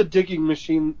you get the digging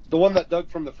machine, the one that dug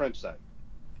from the French side?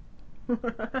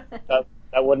 That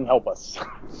wouldn't help us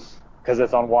because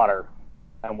it's on water,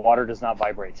 and water does not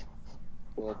vibrate.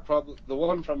 Well, probably the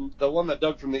one that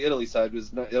dug from the Italy side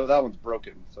was not, that one's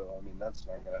broken. So I mean that's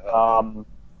not gonna help.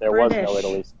 There was British. no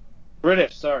Italy.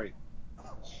 British, sorry.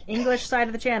 English side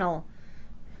of the channel.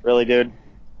 Really, dude?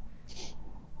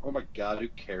 Oh my God, who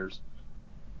cares?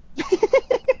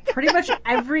 Pretty much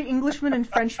every Englishman and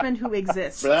Frenchman who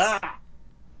exists. Blah.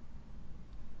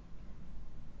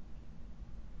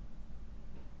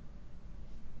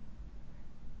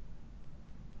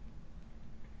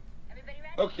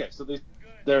 Okay, so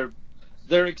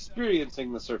they're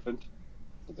experiencing the serpent.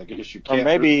 I guess you can't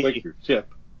earthquake your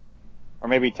ship. Or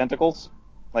maybe tentacles.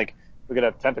 Like we could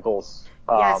have tentacles.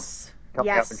 Yes.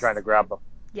 Coming up and trying to grab them.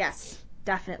 Yes,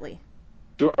 definitely.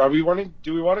 Do we want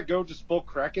to go just full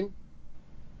Kraken?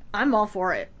 I'm all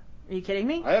for it. Are you kidding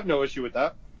me? I have no issue with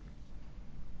that.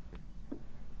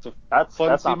 It's a That's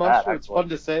fun sea not bad, monster. It's actually. fun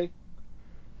to say.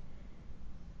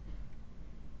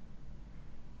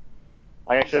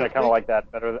 I kind of like that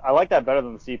better. I like that better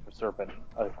than the sea serpent.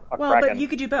 A Well, kraken. but you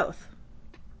could do both.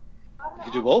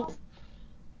 You do both?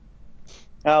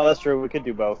 Oh, that's true. We could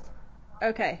do both.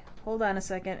 Okay, hold on a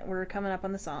second. We're coming up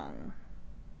on the song.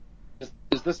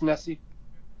 Is this Nessie?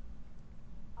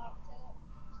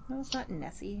 No, it's not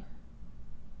Nessie.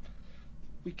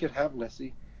 We could have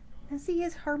Nessie. Nessie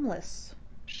is harmless,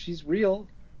 She's real.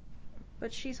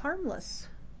 but she's harmless.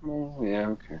 Oh, yeah,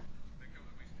 okay.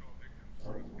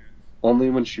 Only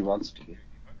when she wants to be.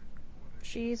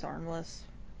 She's harmless.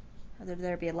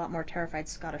 There'd be a lot more terrified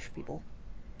Scottish people.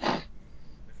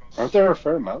 Aren't there a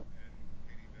fair amount?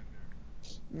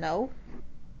 No?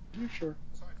 You sure?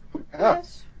 Ah,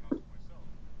 Yes.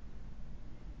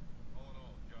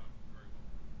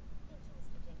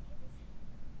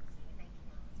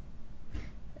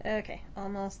 Okay,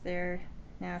 almost there.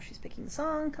 Now she's picking the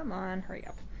song. Come on, hurry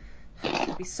up.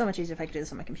 It'd be so much easier if I could do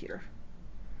this on my computer.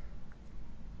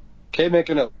 okay, make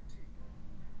a note.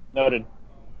 Noted.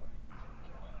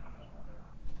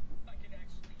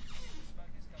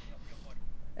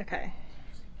 Okay.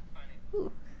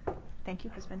 Ooh. Thank you,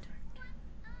 husband.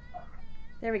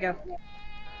 There we go. No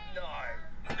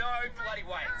bloody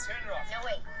way. Turn it off. No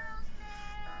way.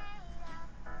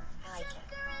 I like it.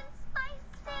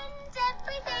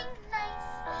 Everything nice.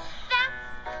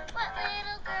 That's what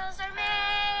little girls are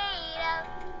made of.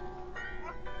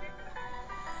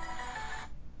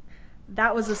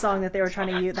 That was the song that they were trying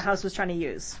to use. The house was trying to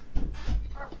use.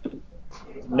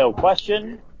 No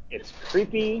question. It's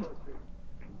creepy,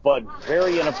 but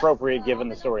very inappropriate given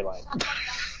the storyline.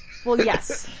 Well,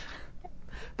 yes.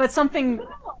 But something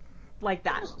like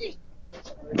that.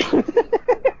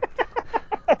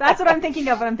 That's what I'm thinking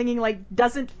of, and I'm thinking, like,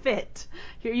 doesn't fit.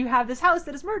 Here you have this house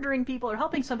that is murdering people or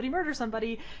helping somebody murder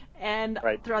somebody, and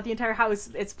Right. throughout the entire house,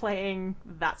 it's playing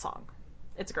that song.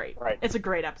 It's great. Right. It's a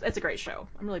great episode. It's a great show.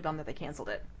 I'm really bummed that they canceled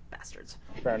it. Bastards.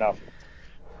 Fair enough.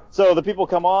 So the people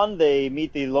come on, they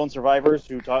meet the lone survivors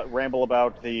who ramble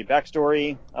about the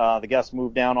backstory. The guests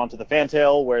move down onto the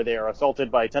fantail where they are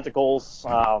assaulted by tentacles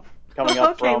coming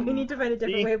up Okay, from... we need to find a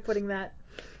different way of putting that.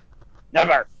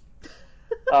 Never!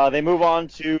 They move on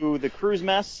to the cruise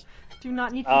mess. Do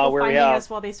not need people where we finding have- us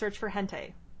while they search for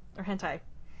hentai. Or hentai.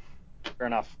 Fair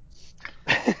enough.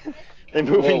 They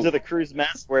move Whoa. into the cruise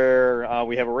mess where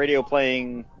we have a radio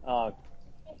playing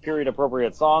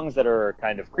period-appropriate songs that are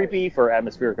kind of creepy for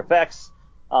atmospheric effects.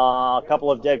 A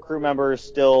couple of dead crew members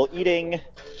still eating.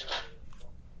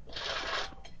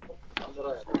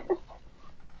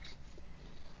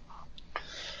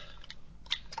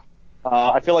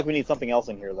 I feel like we need something else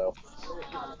in here, though.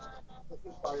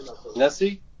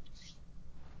 Nessie?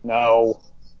 No.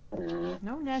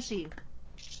 No Nessie.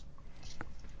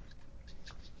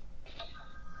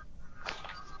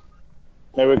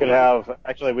 Maybe we could have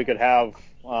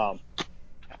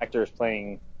actors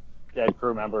playing dead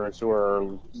crew members who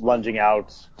are lunging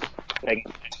out,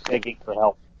 begging for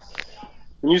help.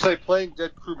 When you say playing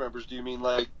dead crew members, do you mean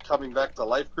like coming back to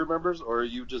life crew members, or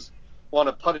you just want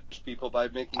to punish people by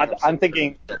making them I'm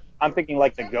thinking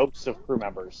like the ghosts of crew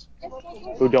members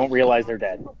who don't realize they're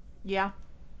dead. Yeah.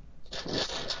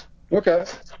 Okay.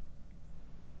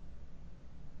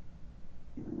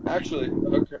 Actually,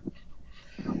 okay.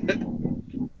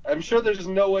 I'm sure there's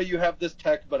no way you have this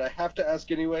tech, but I have to ask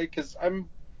anyway, because I'm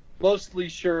mostly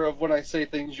sure of when I say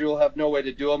things you'll have no way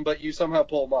to do them, but you somehow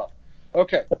pull them off.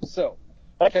 Okay, so,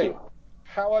 Thank okay, you.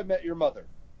 How I Met Your Mother.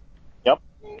 Yep.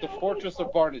 The Fortress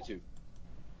of Barnitude.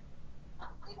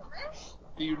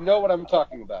 Do you know what I'm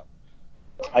talking about?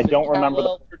 I don't remember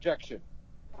Kal-El projection.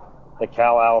 the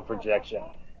Kal-El projection.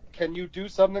 Can you do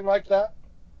something like that?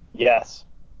 Yes.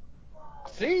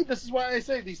 See, this is why I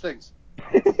say these things.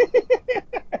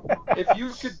 If you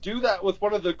could do that with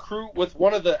one of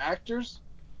the actors,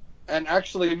 and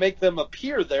actually make them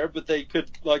appear there, but they could,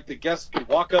 like, the guests could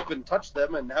walk up and touch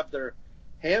them and have their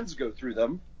hands go through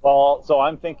them. Well, so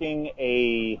I'm thinking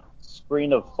a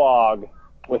screen of fog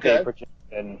with Okay. a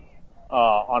projection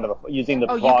onto using the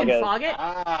Oh, you fog can as... fog it?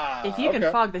 Ah, If you can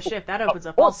okay. fog the ship, that opens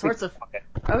up course all we sorts can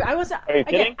of. fog it. I was Are you again.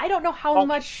 kidding? I don't know how Oh.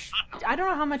 much. I don't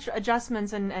know how much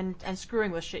adjustments and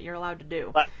screwing with shit you're allowed to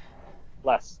do.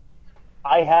 Less.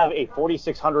 I have a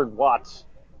 4,600 watt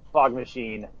fog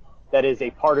machine that is a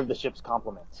part of the ship's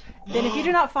complement. Then if you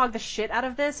do not fog the shit out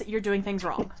of this, you're doing things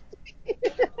wrong.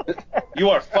 You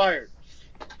are fired.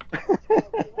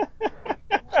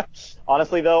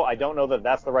 Honestly, though, I don't know that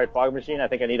that's the right fog machine. I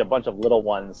think I need a bunch of little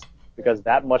ones because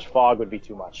that much fog would be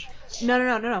too much.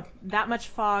 No. That much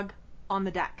fog on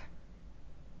the deck.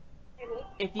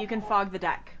 If you can fog the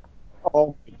deck.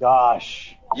 Oh my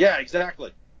gosh. Yeah,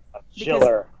 exactly. A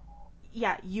chiller.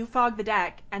 Yeah, you fog the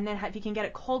deck, and then if you can get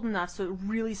it cold enough so it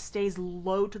really stays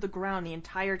low to the ground the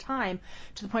entire time,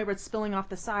 to the point where it's spilling off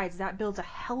the sides, that builds a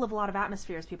hell of a lot of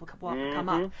atmosphere as people come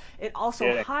up. It also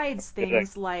Yeah. hides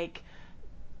things like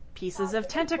pieces of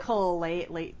tentacle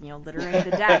littering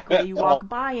the deck, where you walk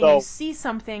by and you see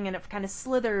something and it kind of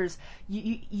slithers.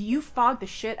 You fog the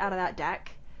shit out of that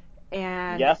deck,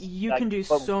 and Yes, you can do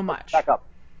so much. Back up.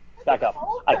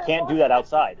 I can't do that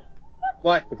outside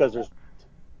Why? because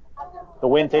the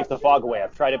wind takes the fog away.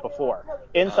 I've tried it before.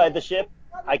 Inside the ship,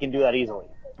 I can do that easily.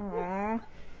 Aww.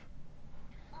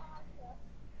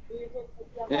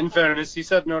 In fairness, he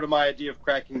said no to my idea of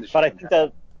cracking the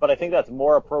ship. But I think that's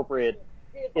more appropriate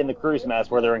in the cruise mess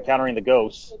where they're encountering the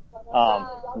ghosts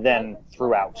than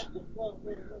throughout.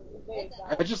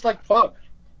 I just like fog.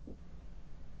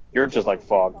 You're just like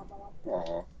fog.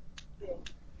 Aw.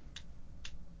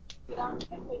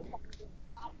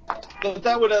 But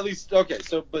that would at least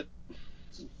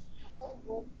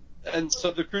and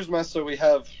so the cruise mess, so we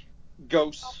have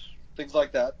ghosts, things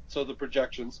like that. So the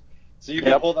projections. So you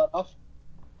can pull that off.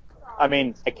 I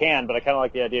mean, I can, but I kind of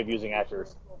like the idea of using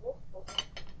actors.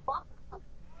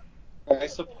 I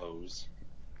suppose.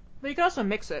 But you can also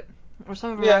mix it, or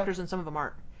some of them are actors and some of them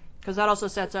aren't, because that also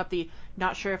sets up the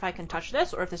not sure if I can touch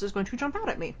this or if this is going to jump out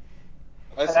at me.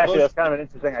 Actually, that's kind of an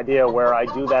interesting idea where I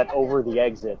do that over the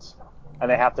exit,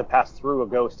 and they have to pass through a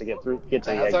ghost to get to the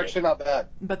exit. That's actually not bad.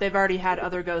 But they've already had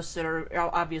other ghosts that are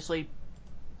obviously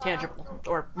tangible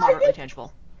or moderately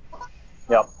tangible.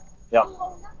 Yep.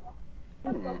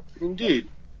 Indeed.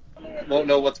 Won't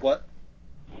know what's what.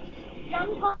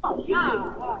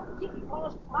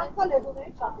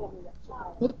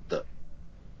 What the?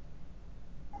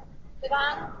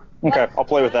 Okay, I'll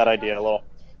play with that idea a little.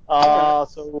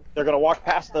 So they're going to walk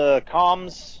past the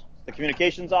comms, the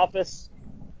communications office,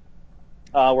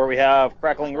 where we have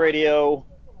crackling radio,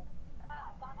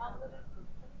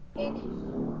 maybe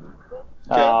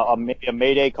a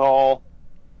mayday call.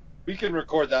 We can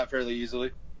record that fairly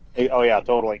easily. Oh yeah,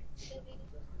 totally.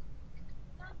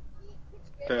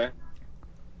 Okay.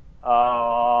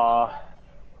 I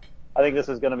think this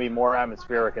is going to be more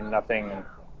atmospheric and nothing.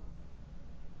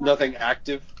 Nothing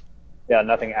active. Yeah,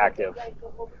 nothing active.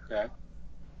 Okay.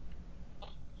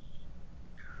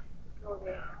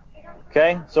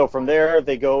 Okay, so from there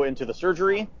they go into the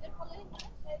surgery.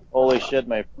 Holy shit,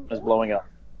 my phone is blowing up.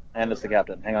 And it's the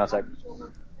captain. Hang on a sec.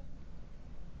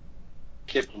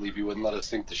 Can't believe you wouldn't let us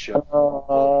sink the ship.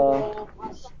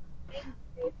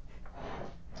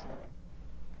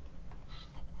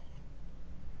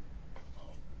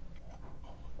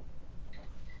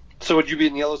 So would you be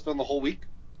in Yellowstone the whole week?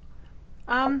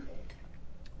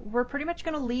 We're pretty much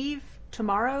going to leave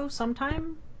tomorrow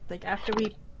sometime, like after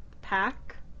we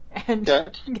pack and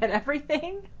get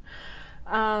everything.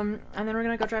 And then we're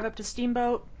going to go drive up to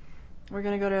Steamboat. We're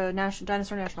going to go to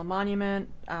Dinosaur National Monument.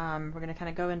 We're going to kind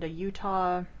of go into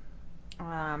Utah.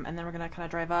 And then we're going to kind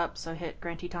of drive up, so hit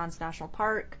Grand Tetons National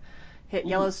Park, hit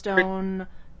Yellowstone.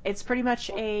 It's pretty much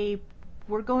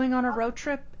we're going on a road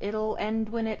trip. It'll end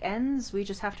when it ends. We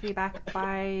just have to be back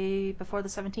before the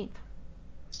 17th.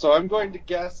 So I'm going to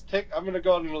guess, I'm going to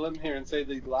go out on a limb here and say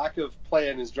the lack of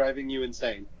plan is driving you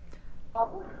insane.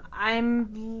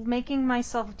 I'm making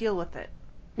myself deal with it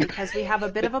because we have a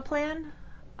bit of a plan,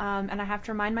 and I have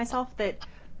to remind myself that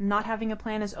not having a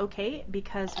plan is okay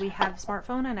because we have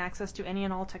smartphone and access to any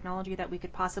and all technology that we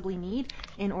could possibly need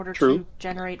in order to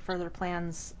generate further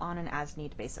plans on an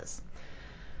as-need basis.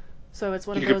 So it's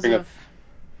one of those of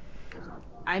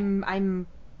I'm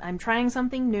trying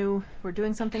something new. We're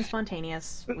doing something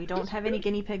spontaneous. We don't have any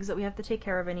guinea pigs that we have to take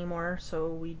care of anymore, so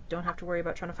we don't have to worry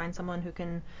about trying to find someone who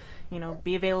can,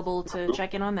 be available to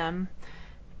check in on them.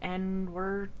 And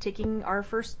we're taking our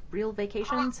first real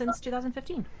vacation since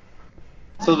 2015.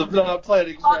 So the not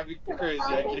planning is driving you crazy.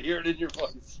 I can hear it in your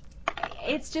voice.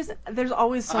 It's just, there's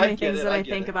always so many things that I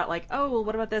think about, like, oh, well,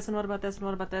 what about this, and what about this, and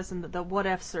what about this, and the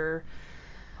what-ifs are...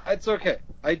 It's okay.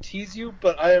 I tease you,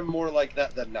 but I am more like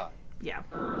that than not. Yeah.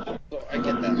 So I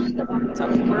get that.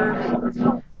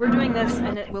 So we're doing this,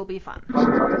 and it will be fun.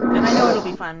 And I know it'll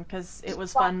be fun, because it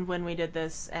was fun when we did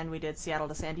this, and we did Seattle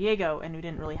to San Diego, and we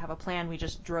didn't really have a plan. We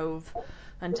just drove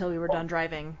until we were done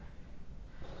driving,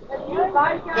 and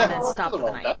then stopped for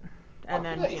the night. And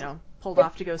then, pulled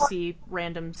off to go see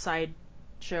random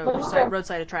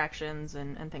roadside attractions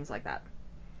and things like that.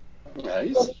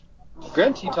 Nice.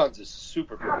 Grand Tetons is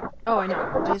super cool. Oh, I know.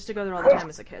 I used to go there all the time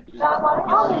as a kid.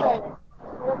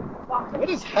 What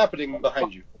is happening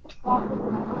behind you?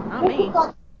 Not me.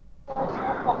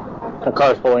 A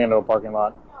car's pulling into a parking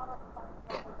lot.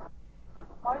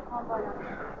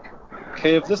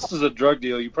 Okay, if this is a drug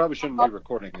deal, you probably shouldn't be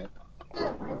recording it.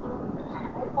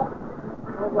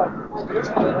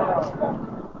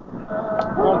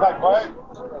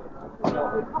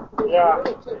 Yeah.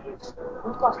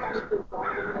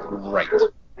 Right.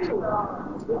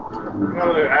 I'm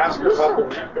gonna ask her about the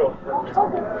refill.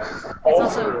 It's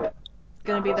also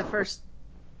going to be the first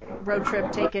road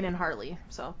trip taken in Harley,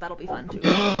 so that'll be fun too.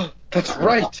 That's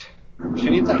right. She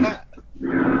needs a hat.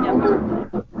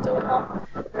 Yep. So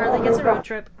Harley gets a road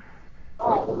trip.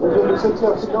 No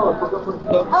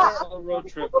matter on a road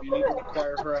trip, you need to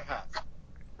acquire her a hat.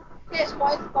 I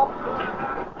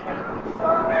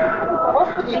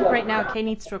think right now Kay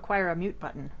needs to acquire a mute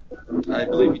button. I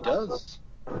believe he does.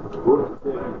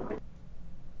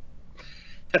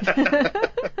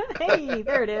 Hey,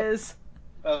 there it is.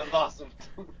 That was awesome.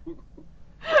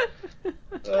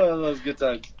 Oh, those good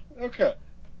times. Okay.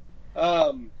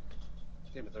 Damn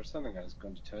it, there's something I was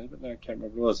going to tell you, but now I can't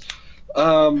remember what it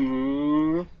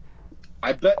was.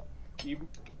 I bet you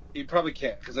probably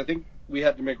can't, because I think we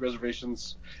had to make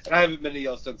reservations, and I haven't been to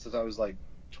Yellowstone since I was like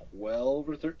 12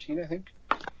 or 13, I think.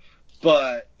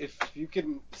 But if you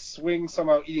can swing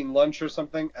somehow eating lunch or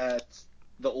something at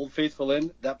the Old Faithful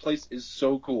Inn, that place is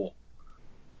so cool.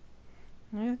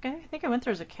 Okay, I think I went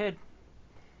there as a kid.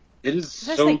 It is That's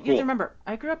the so thing, you have cool. to remember,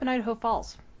 I grew up in Idaho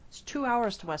Falls. It's 2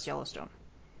 hours to West Yellowstone.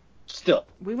 Still.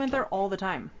 We went there all the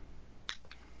time.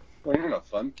 Well, you're not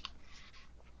fun.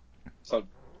 So.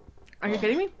 Are you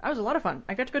kidding me? That was a lot of fun.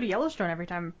 I got to go to Yellowstone every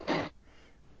time. I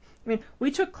mean,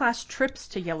 we took class trips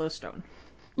to Yellowstone.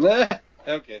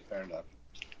 Okay, fair enough.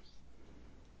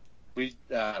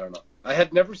 I don't know. I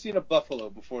had never seen a buffalo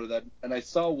before that, and I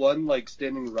saw one like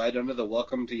standing right under the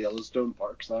 "Welcome to Yellowstone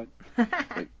Park" sign.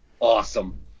 Like,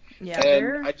 awesome. Yeah, And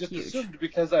they're I just huge. assumed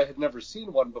because I had never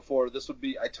seen one before, this would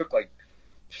be. I took like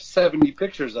 70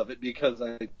 pictures of it because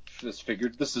I just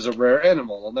figured this is a rare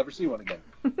animal. I'll never see one again.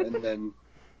 And then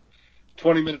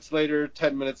 20 minutes later,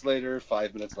 10 minutes later,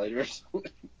 5 minutes later,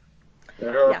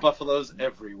 there are buffaloes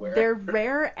everywhere. They're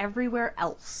rare everywhere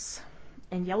else.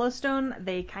 In Yellowstone,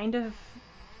 they kind of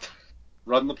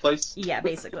run the place? Yeah,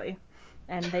 basically.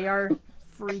 And they are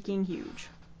freaking huge.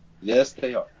 Yes,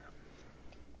 they are.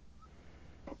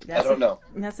 I don't know.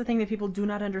 That's the thing that people do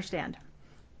not understand.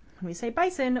 When we say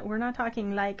bison, we're not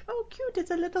talking like, oh, cute, it's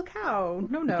a little cow.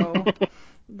 No.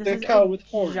 This is cow a with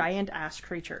horns. giant ass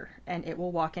creature, and it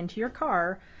will walk into your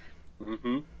car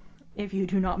Mm-hmm. if you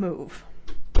do not move.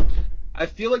 I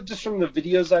feel like just from the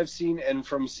videos I've seen and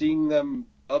from seeing them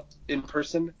up in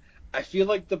person, I feel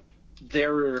like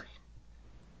they're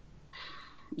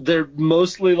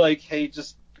mostly like, hey,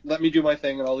 just let me do my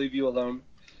thing and I'll leave you alone.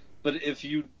 But if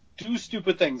you do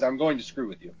stupid things, I'm going to screw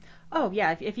with you. Oh,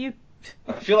 yeah, if you...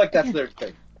 I feel like that's their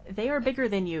thing. They are bigger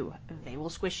than you. They will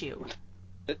squish you.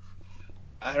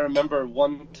 I remember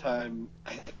one time,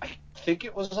 I think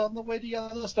it was on the way to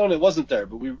Yellowstone. It wasn't there,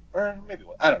 but maybe it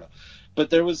was. I don't know. But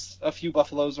there was a few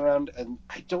buffaloes around, and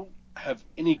I don't have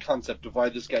any concept of why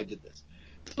this guy did this.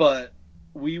 But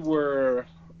we were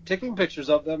taking pictures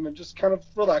of them and just kind of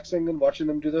relaxing and watching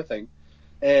them do their thing.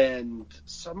 And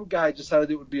some guy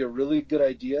decided it would be a really good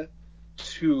idea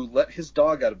to let his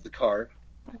dog out of the car.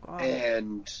 Oh, God.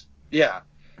 And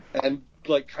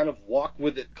like kind of walk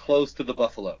with it close to the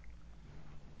buffalo.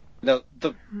 Now,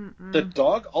 the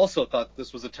dog also thought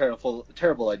this was a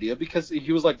terrible idea because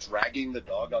he was like dragging the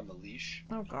dog on the leash.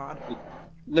 Oh, God.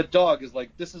 The dog is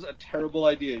like, this is a terrible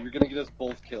idea. You're going to get us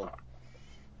both killed.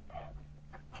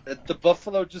 The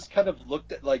buffalo just kind of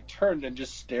turned and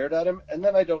just stared at him. And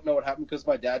then I don't know what happened because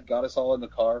my dad got us all in the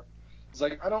car. He's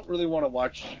like, I don't really want to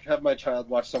have my child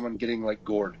watch someone getting like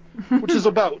gored, which is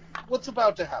what's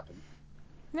about to happen.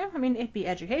 Yeah, I mean, it'd be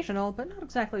educational, but not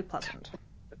exactly pleasant.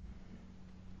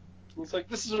 He's like,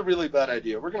 this is a really bad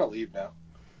idea. We're going to leave now.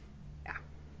 Yeah.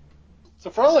 So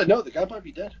for all I know, the guy might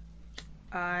be dead.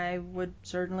 I would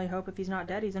certainly hope if he's not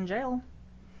dead, he's in jail.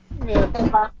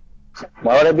 Yeah.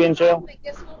 Why would I be in jail?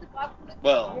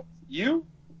 Well, you?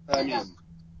 I mean...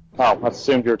 Oh, I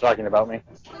assumed you were talking about me.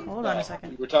 Hold on a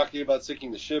second. We were talking about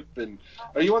sinking the ship, and...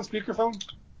 Are you on speakerphone?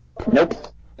 Nope.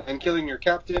 And killing your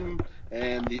captain,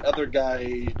 and the other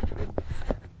guy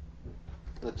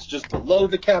that's just below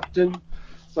the captain.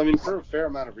 So, I mean, for a fair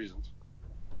amount of reasons.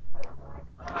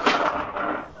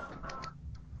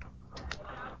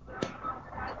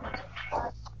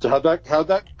 So how'd that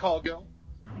call go?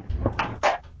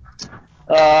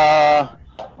 I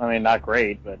mean, not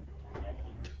great, but...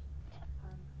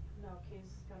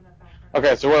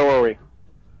 Okay, so where were we?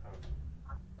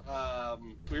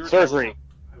 We were Surgery.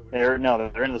 They're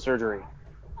in the surgery.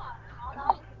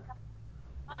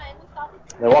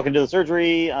 They walk into the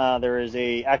surgery. There is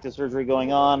a active surgery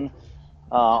going on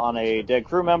a dead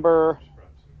crew member.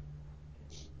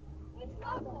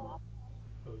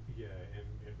 Yeah, and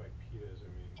by pitas, I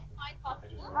mean, I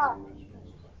just want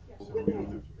vegetables, so we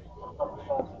don't have to make the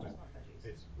whole thing,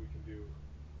 but we can do...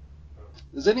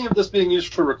 Is any of this being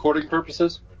used for recording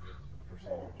purposes?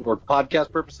 Or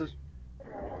podcast purposes?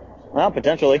 Well,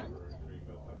 potentially.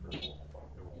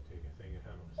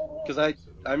 Because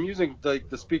I'm using the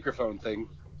speakerphone thing.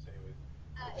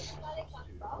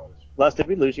 Les, did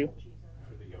we lose you?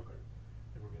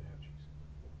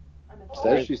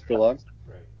 Says she's still on.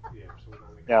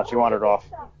 Yeah, she wandered off.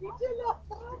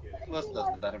 Les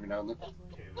does that every now and then.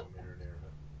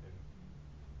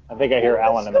 I think I hear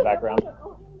Alan in the background.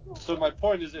 So my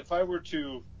point is, if I were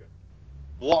to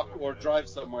walk or drive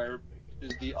somewhere,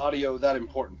 is the audio that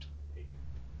important?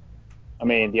 I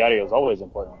mean, the audio is always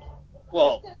important.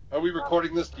 Well, are we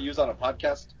recording this to use on a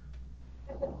podcast?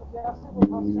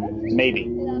 Maybe.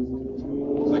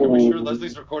 Like, are we sure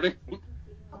Leslie's recording?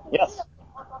 Yes.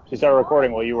 She started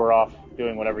recording while you were off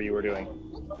doing whatever you were doing.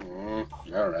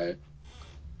 All right.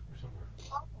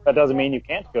 That doesn't mean you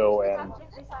can't go and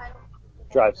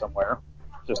drive somewhere.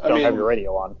 Just don't have your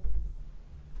radio on.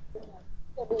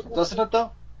 Doesn't it,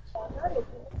 though?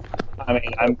 I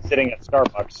mean, I'm sitting at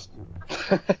Starbucks.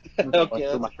 Okay,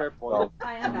 that's a fair point.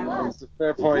 I am back. That's a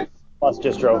fair point. Plus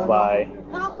just drove by.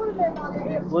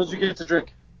 What did you get to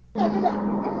drink?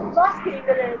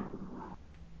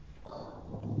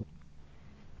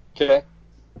 Okay.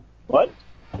 What?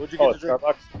 What did you get to drink?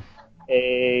 Starbucks.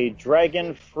 A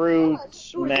dragon fruit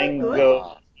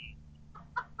mango.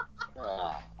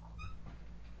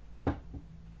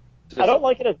 I don't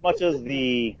like it as much as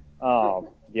the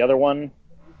other one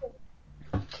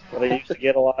that I used to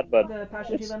get a lot, but The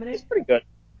passion tea lemonade? it's pretty good.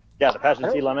 Yeah, the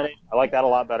passion tea lemonade. I like that a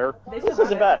lot better. This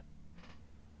isn't bad.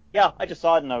 Yeah, I just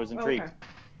saw it and I was intrigued. Okay.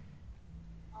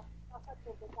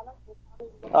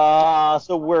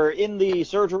 So we're in the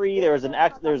surgery. There's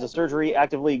a surgery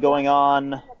actively going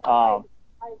on.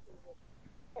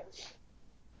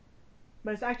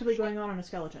 But it's actively going on a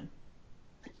skeleton.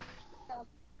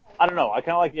 I don't know. I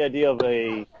kind of like the idea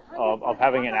of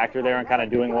having an actor there and kind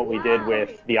of doing what we did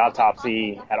with the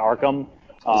autopsy at Arkham.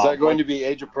 Is that going to be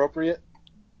age appropriate?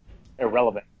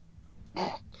 Irrelevant.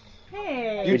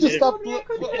 Hey, you just stopped. wait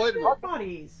a minute.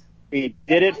 Bodies. We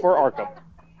did it for Arkham.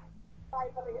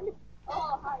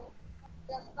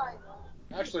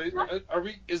 Actually,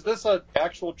 is this an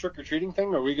actual trick or treating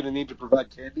thing? Are we going to need to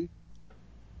provide candy?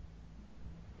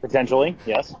 Potentially,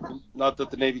 yes. Not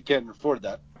that the Navy can't afford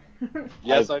that.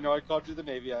 Yes, I know I called you the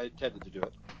Navy. I intended to do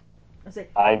it. The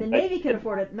Navy can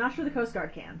afford it. Not sure the Coast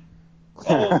Guard can.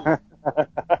 Oh.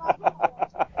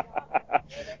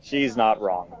 She's not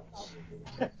wrong.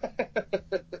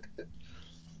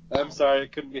 I'm sorry,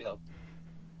 it couldn't be helped.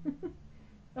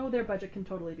 Oh, their budget can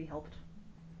totally be helped.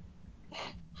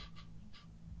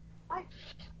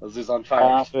 This is on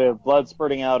fire. We have blood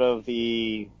spurting out of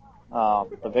the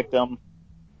victim.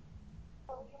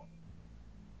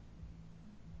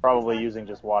 Probably using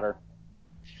just water.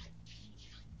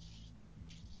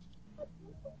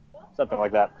 Something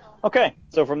like that. Okay,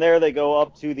 so from there they go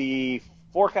up to the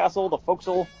forecastle, the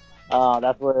forecastle.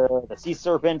 That's where the sea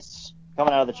serpents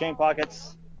coming out of the chain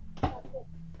pockets,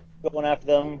 going after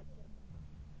them.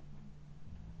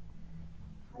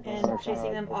 And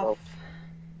chasing them off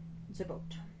the boat.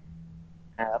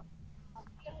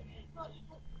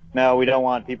 No, we don't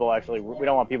want people running. We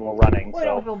don't want people running,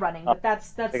 but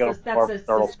that's the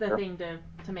thing to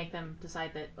make them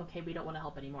decide that, okay, we don't want to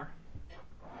help anymore.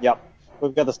 Yep.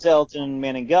 We've got the skeleton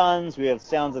manning guns. We have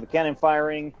sounds of the cannon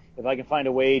firing. If I can find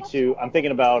a way to, I'm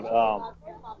thinking about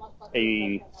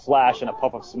a flash and a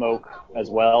puff of smoke as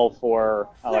well for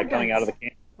coming out of the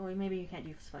cannon. Well, maybe you can't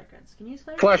use flare guns. Can you use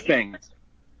flare guns? Flashbangs.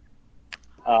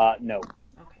 No.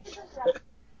 Okay.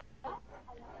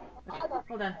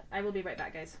 Hold on. I will be right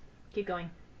back, guys. Keep going.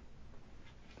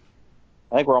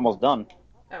 I think we're almost done.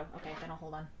 Oh, okay. Then I'll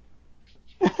hold on.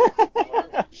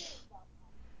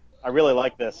 I really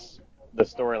like the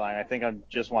storyline. I think I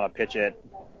just want to pitch it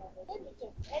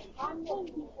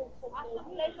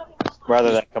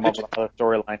rather than come up with another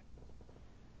storyline.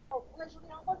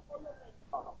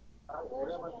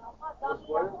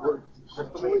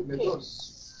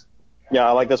 Yeah,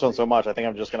 I like this one so much. I think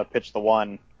I'm just going to pitch the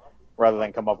one rather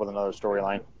than come up with another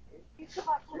storyline.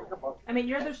 I mean,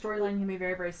 your other storyline can be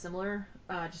very, very similar,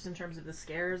 just in terms of the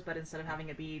scares, but instead of having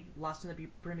it be lost in the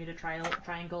Bermuda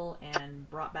Triangle and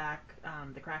brought back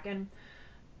the Kraken,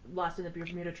 lost in the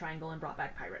Bermuda Triangle and brought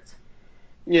back pirates.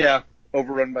 Yeah,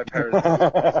 overrun by pirates.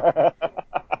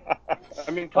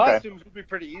 I mean, costumes would be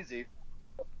pretty easy.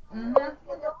 Mhm.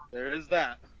 There is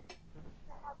that.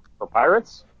 For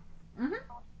pirates? Mhm.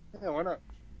 Yeah, why not?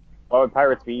 Why would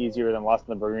pirates be easier than Lost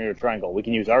in the Bermuda Triangle? We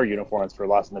can use our uniforms for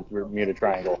Lost in the Bermuda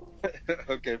Triangle.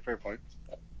 Okay, fair point.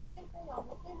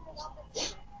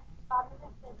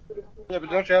 Yeah, but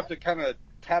don't you have to kind of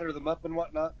tatter them up and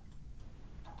whatnot?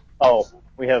 Oh,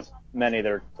 we have many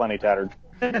that are plenty tattered.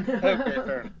 Okay,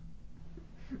 fair enough.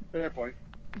 Fair point.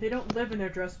 They don't live in their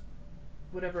dress,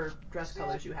 whatever dress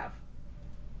colors you have.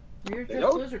 Your They dress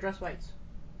don't? blues or dress whites?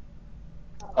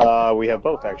 We have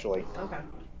both, actually. Okay.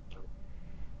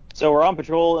 So we're on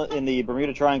patrol in the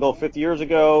Bermuda Triangle 50 years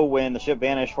ago. When the ship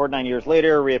vanished, 49 years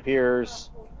later, reappears.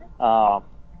 Oh,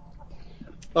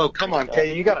 come on,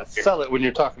 Kay. You gotta sell it when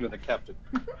you're talking to the captain.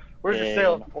 Where's your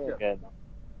sale? Oregon.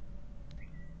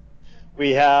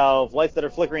 We have lights that are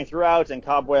flickering throughout and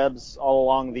cobwebs all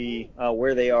along the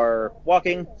where they are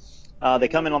walking. They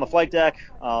come in on the flight deck.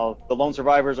 The lone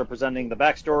survivors are presenting the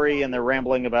backstory, and they're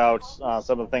rambling about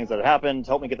some of the things that have happened.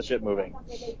 Help me get the ship moving.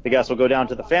 The guests will go down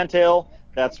to the Fantail.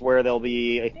 That's where they'll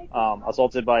be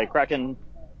assaulted by a kraken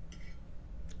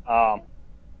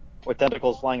with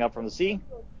tentacles flying up from the sea.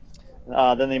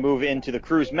 Then they move into the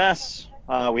crew's mess.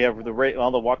 We have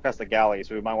they'll walk past the galley,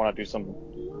 so we might want to do some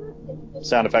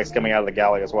sound effects coming out of the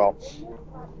galley as well.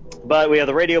 But we have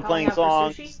the radio Calling playing out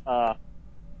for songs. sushi?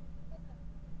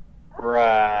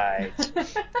 Right.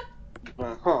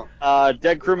 Uh-huh.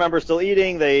 Dead crew members still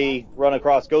eating. They run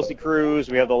across ghostly crews.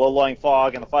 We have the low-lying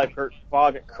fog and the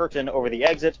fog curtain over the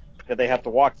exit that they have to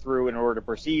walk through in order to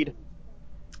proceed.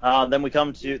 Then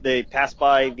they pass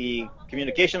by the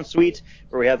communication suite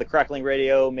where we have the crackling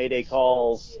radio, mayday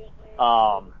calls,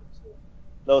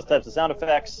 those types of sound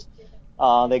effects.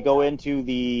 They go into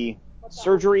the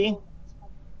surgery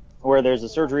where there's a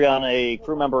surgery on a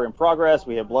crew member in progress.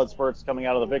 We have blood spurts coming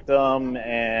out of the victim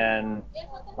and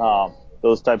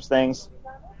those types of things.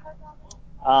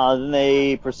 Then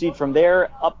they proceed from there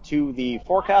up to the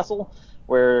forecastle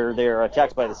where they're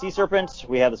attacked by the sea serpent.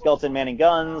 We have the skeleton manning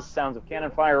guns, sounds of cannon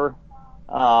fire,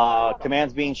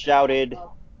 commands being shouted,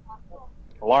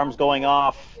 alarms going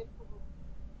off,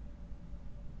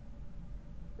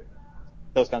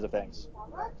 those kinds of things.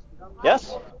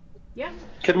 Yes? Yeah.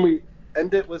 Can we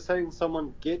end it with saying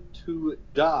someone get to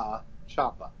da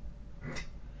choppa?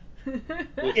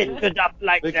 Get it up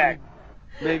like that.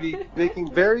 Maybe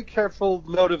making very careful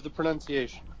note of the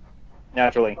pronunciation.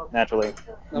 Naturally. No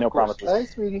Of course. promises. Hi,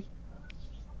 sweetie.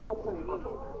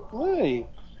 Why?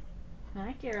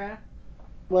 Hi, Kira.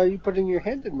 Why are you putting your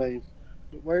hand in my...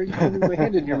 Why are you putting my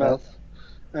hand in your mouth?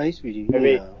 Hi, sweetie.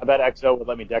 Maybe Yeah. I bet XO would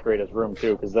let me decorate his room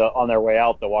too, because on their way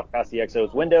out, they'll walk past the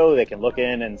XO's window. They can look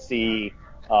in and see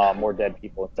more dead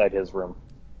people inside his room.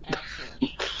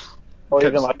 Excellent. Or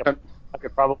even I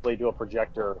could probably do a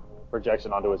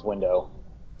projection onto his window.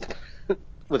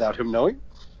 Without him knowing?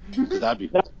 Because that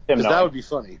would be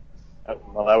funny.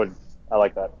 Well, I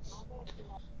like that.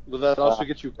 Will that also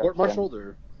get you court-martialed,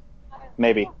 or?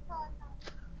 Maybe.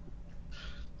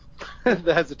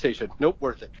 The hesitation. Nope,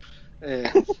 worth it.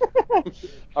 And...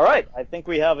 All right, I think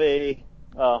we have a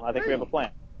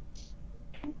plan.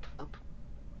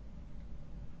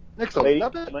 Excellent. Ladies,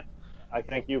 Not bad. I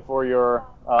thank you for your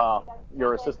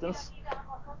assistance.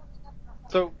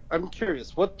 So I'm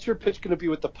curious, what's your pitch going to be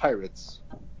with the pirates?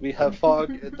 We have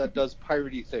Fog that does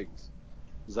piratey things.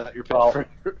 Is that your pitch? Well,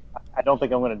 I don't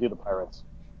think I'm going to do the pirates.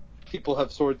 People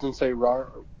have swords and say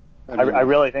 "rar." I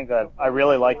really think that I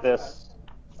really like this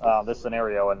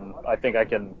scenario, and I think I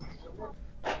can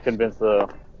convince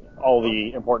all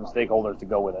the important stakeholders to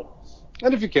go with it.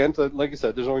 And if you can't, like I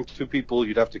said, there's only 2 people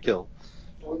you'd have to kill.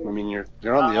 I mean, you're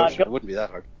on the ocean. It wouldn't be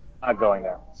that hard. Not going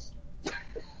there.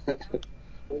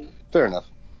 Fair enough.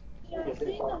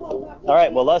 All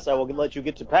right, well, Les, I will let you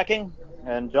get to packing,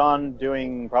 and John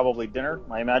doing probably dinner,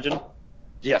 I imagine.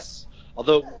 Yes.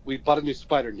 Although we bought a new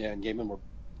Spider-Man game and we're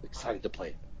excited to play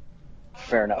it.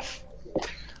 Fair enough.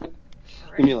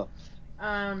 Leave me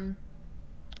alone.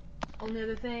 Only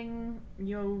other thing,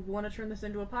 you want to turn this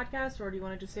into a podcast, or do you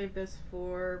want to just save this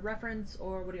for reference,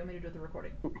 or what do you want me to do with the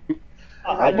recording?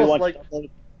 I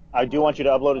do want you to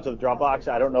upload it to the Dropbox.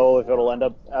 I don't know if it'll end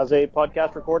up as a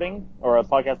podcast recording or a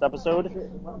podcast episode.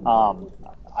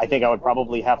 I think I would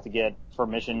probably have to get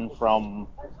permission from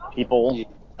people,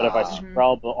 but if I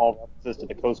scrub all references to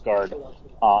the Coast Guard,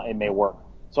 it may work.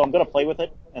 So I'm going to play with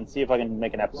it and see if I can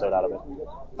make an episode out of it.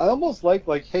 I almost like,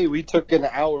 hey, we took an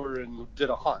hour and did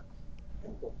a hunt.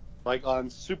 Like, on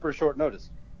super short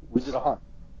notice. We did a hunt.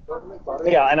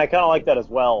 Yeah, and I kind of like that as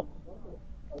well.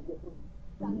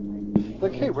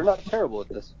 Like, hey, we're not terrible at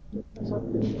this.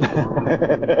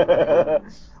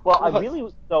 Well, I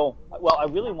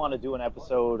really want to do an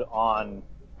episode on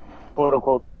quote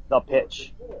unquote the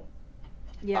pitch,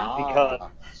 Yeah. because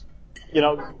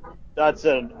that's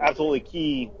an absolutely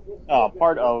key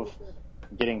part of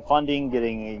getting funding,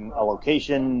 getting a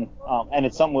location, and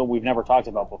it's something we've never talked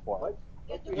about before.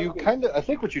 I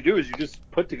think what you do is you just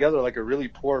put together like a really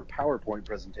poor PowerPoint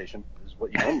presentation, is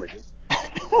what you normally do.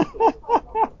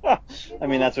 I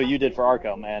mean, that's what you did for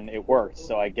Arkham, and it worked.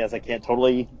 So I guess I can't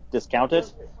totally discount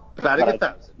it. Batting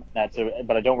 1,000.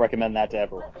 But I don't recommend that to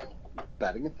everyone.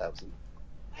 Batting 1,000.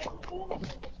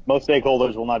 Most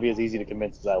stakeholders will not be as easy to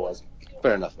convince as I was.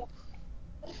 Fair enough.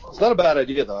 It's not a bad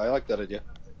idea, though. I like that idea.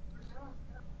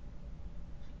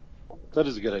 That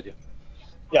is a good idea.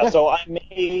 Yeah, so I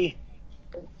may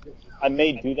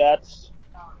do that,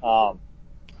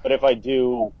 but if I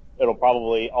do,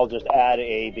 I'll just add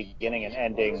a beginning and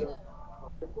ending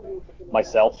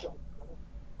myself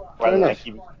rather than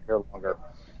keeping it here longer.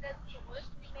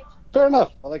 Fair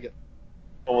enough. I like it.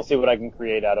 But we'll see what I can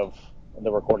create out of the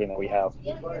recording that we have.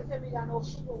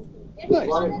 Nice.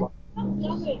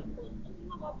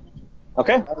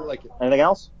 Okay. I like it. Anything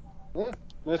else? Yeah.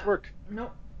 Nice work.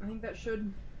 Nope. I think that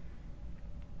should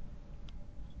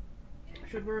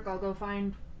work. I'll go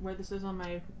find where this is on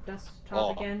my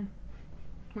desktop again,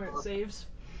 where it saves,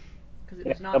 because it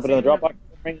does not Dump it save in the Dropbox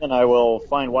for me, and I will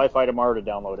find Wi-Fi tomorrow to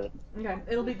download it. Okay,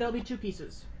 there'll be 2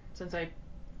 pieces since I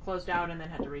closed out and then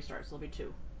had to restart, so there'll be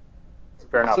 2.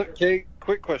 Fair enough. So, okay,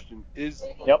 quick question.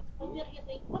 Yep.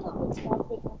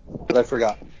 But I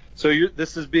forgot. So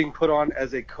this is being put on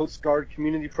as a Coast Guard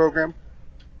community program?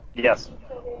 Yes.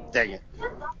 Dang it.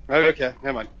 Okay,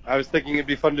 never mind. I was thinking it'd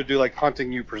be fun to do like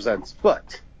Haunting You Presents,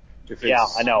 but if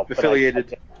it's I know,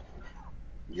 affiliated.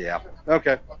 Yeah.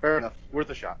 Okay, fair enough. Worth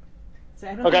a shot. So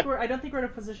I don't think we're in a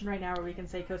position right now where we can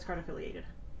say Coast Guard affiliated.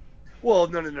 Well,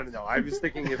 no. I was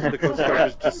thinking if the Coast Guard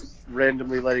was just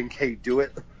randomly letting Kate do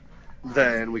it,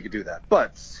 then we could do that.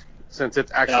 But since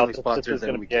it's actually sponsored,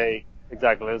 then we can.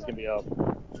 Exactly. This is going to be a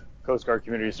Coast Guard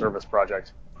community service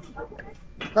project.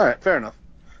 All right, fair enough.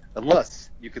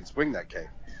 Unless you can swing that K.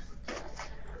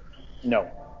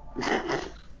 No.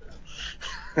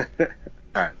 All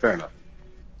right, fair enough.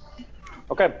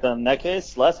 Okay, then in that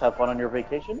case, Les, have fun on your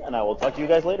vacation, and I will talk to you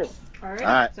guys later. All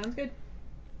right. Sounds good.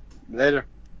 Later.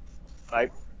 Bye.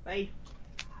 Bye.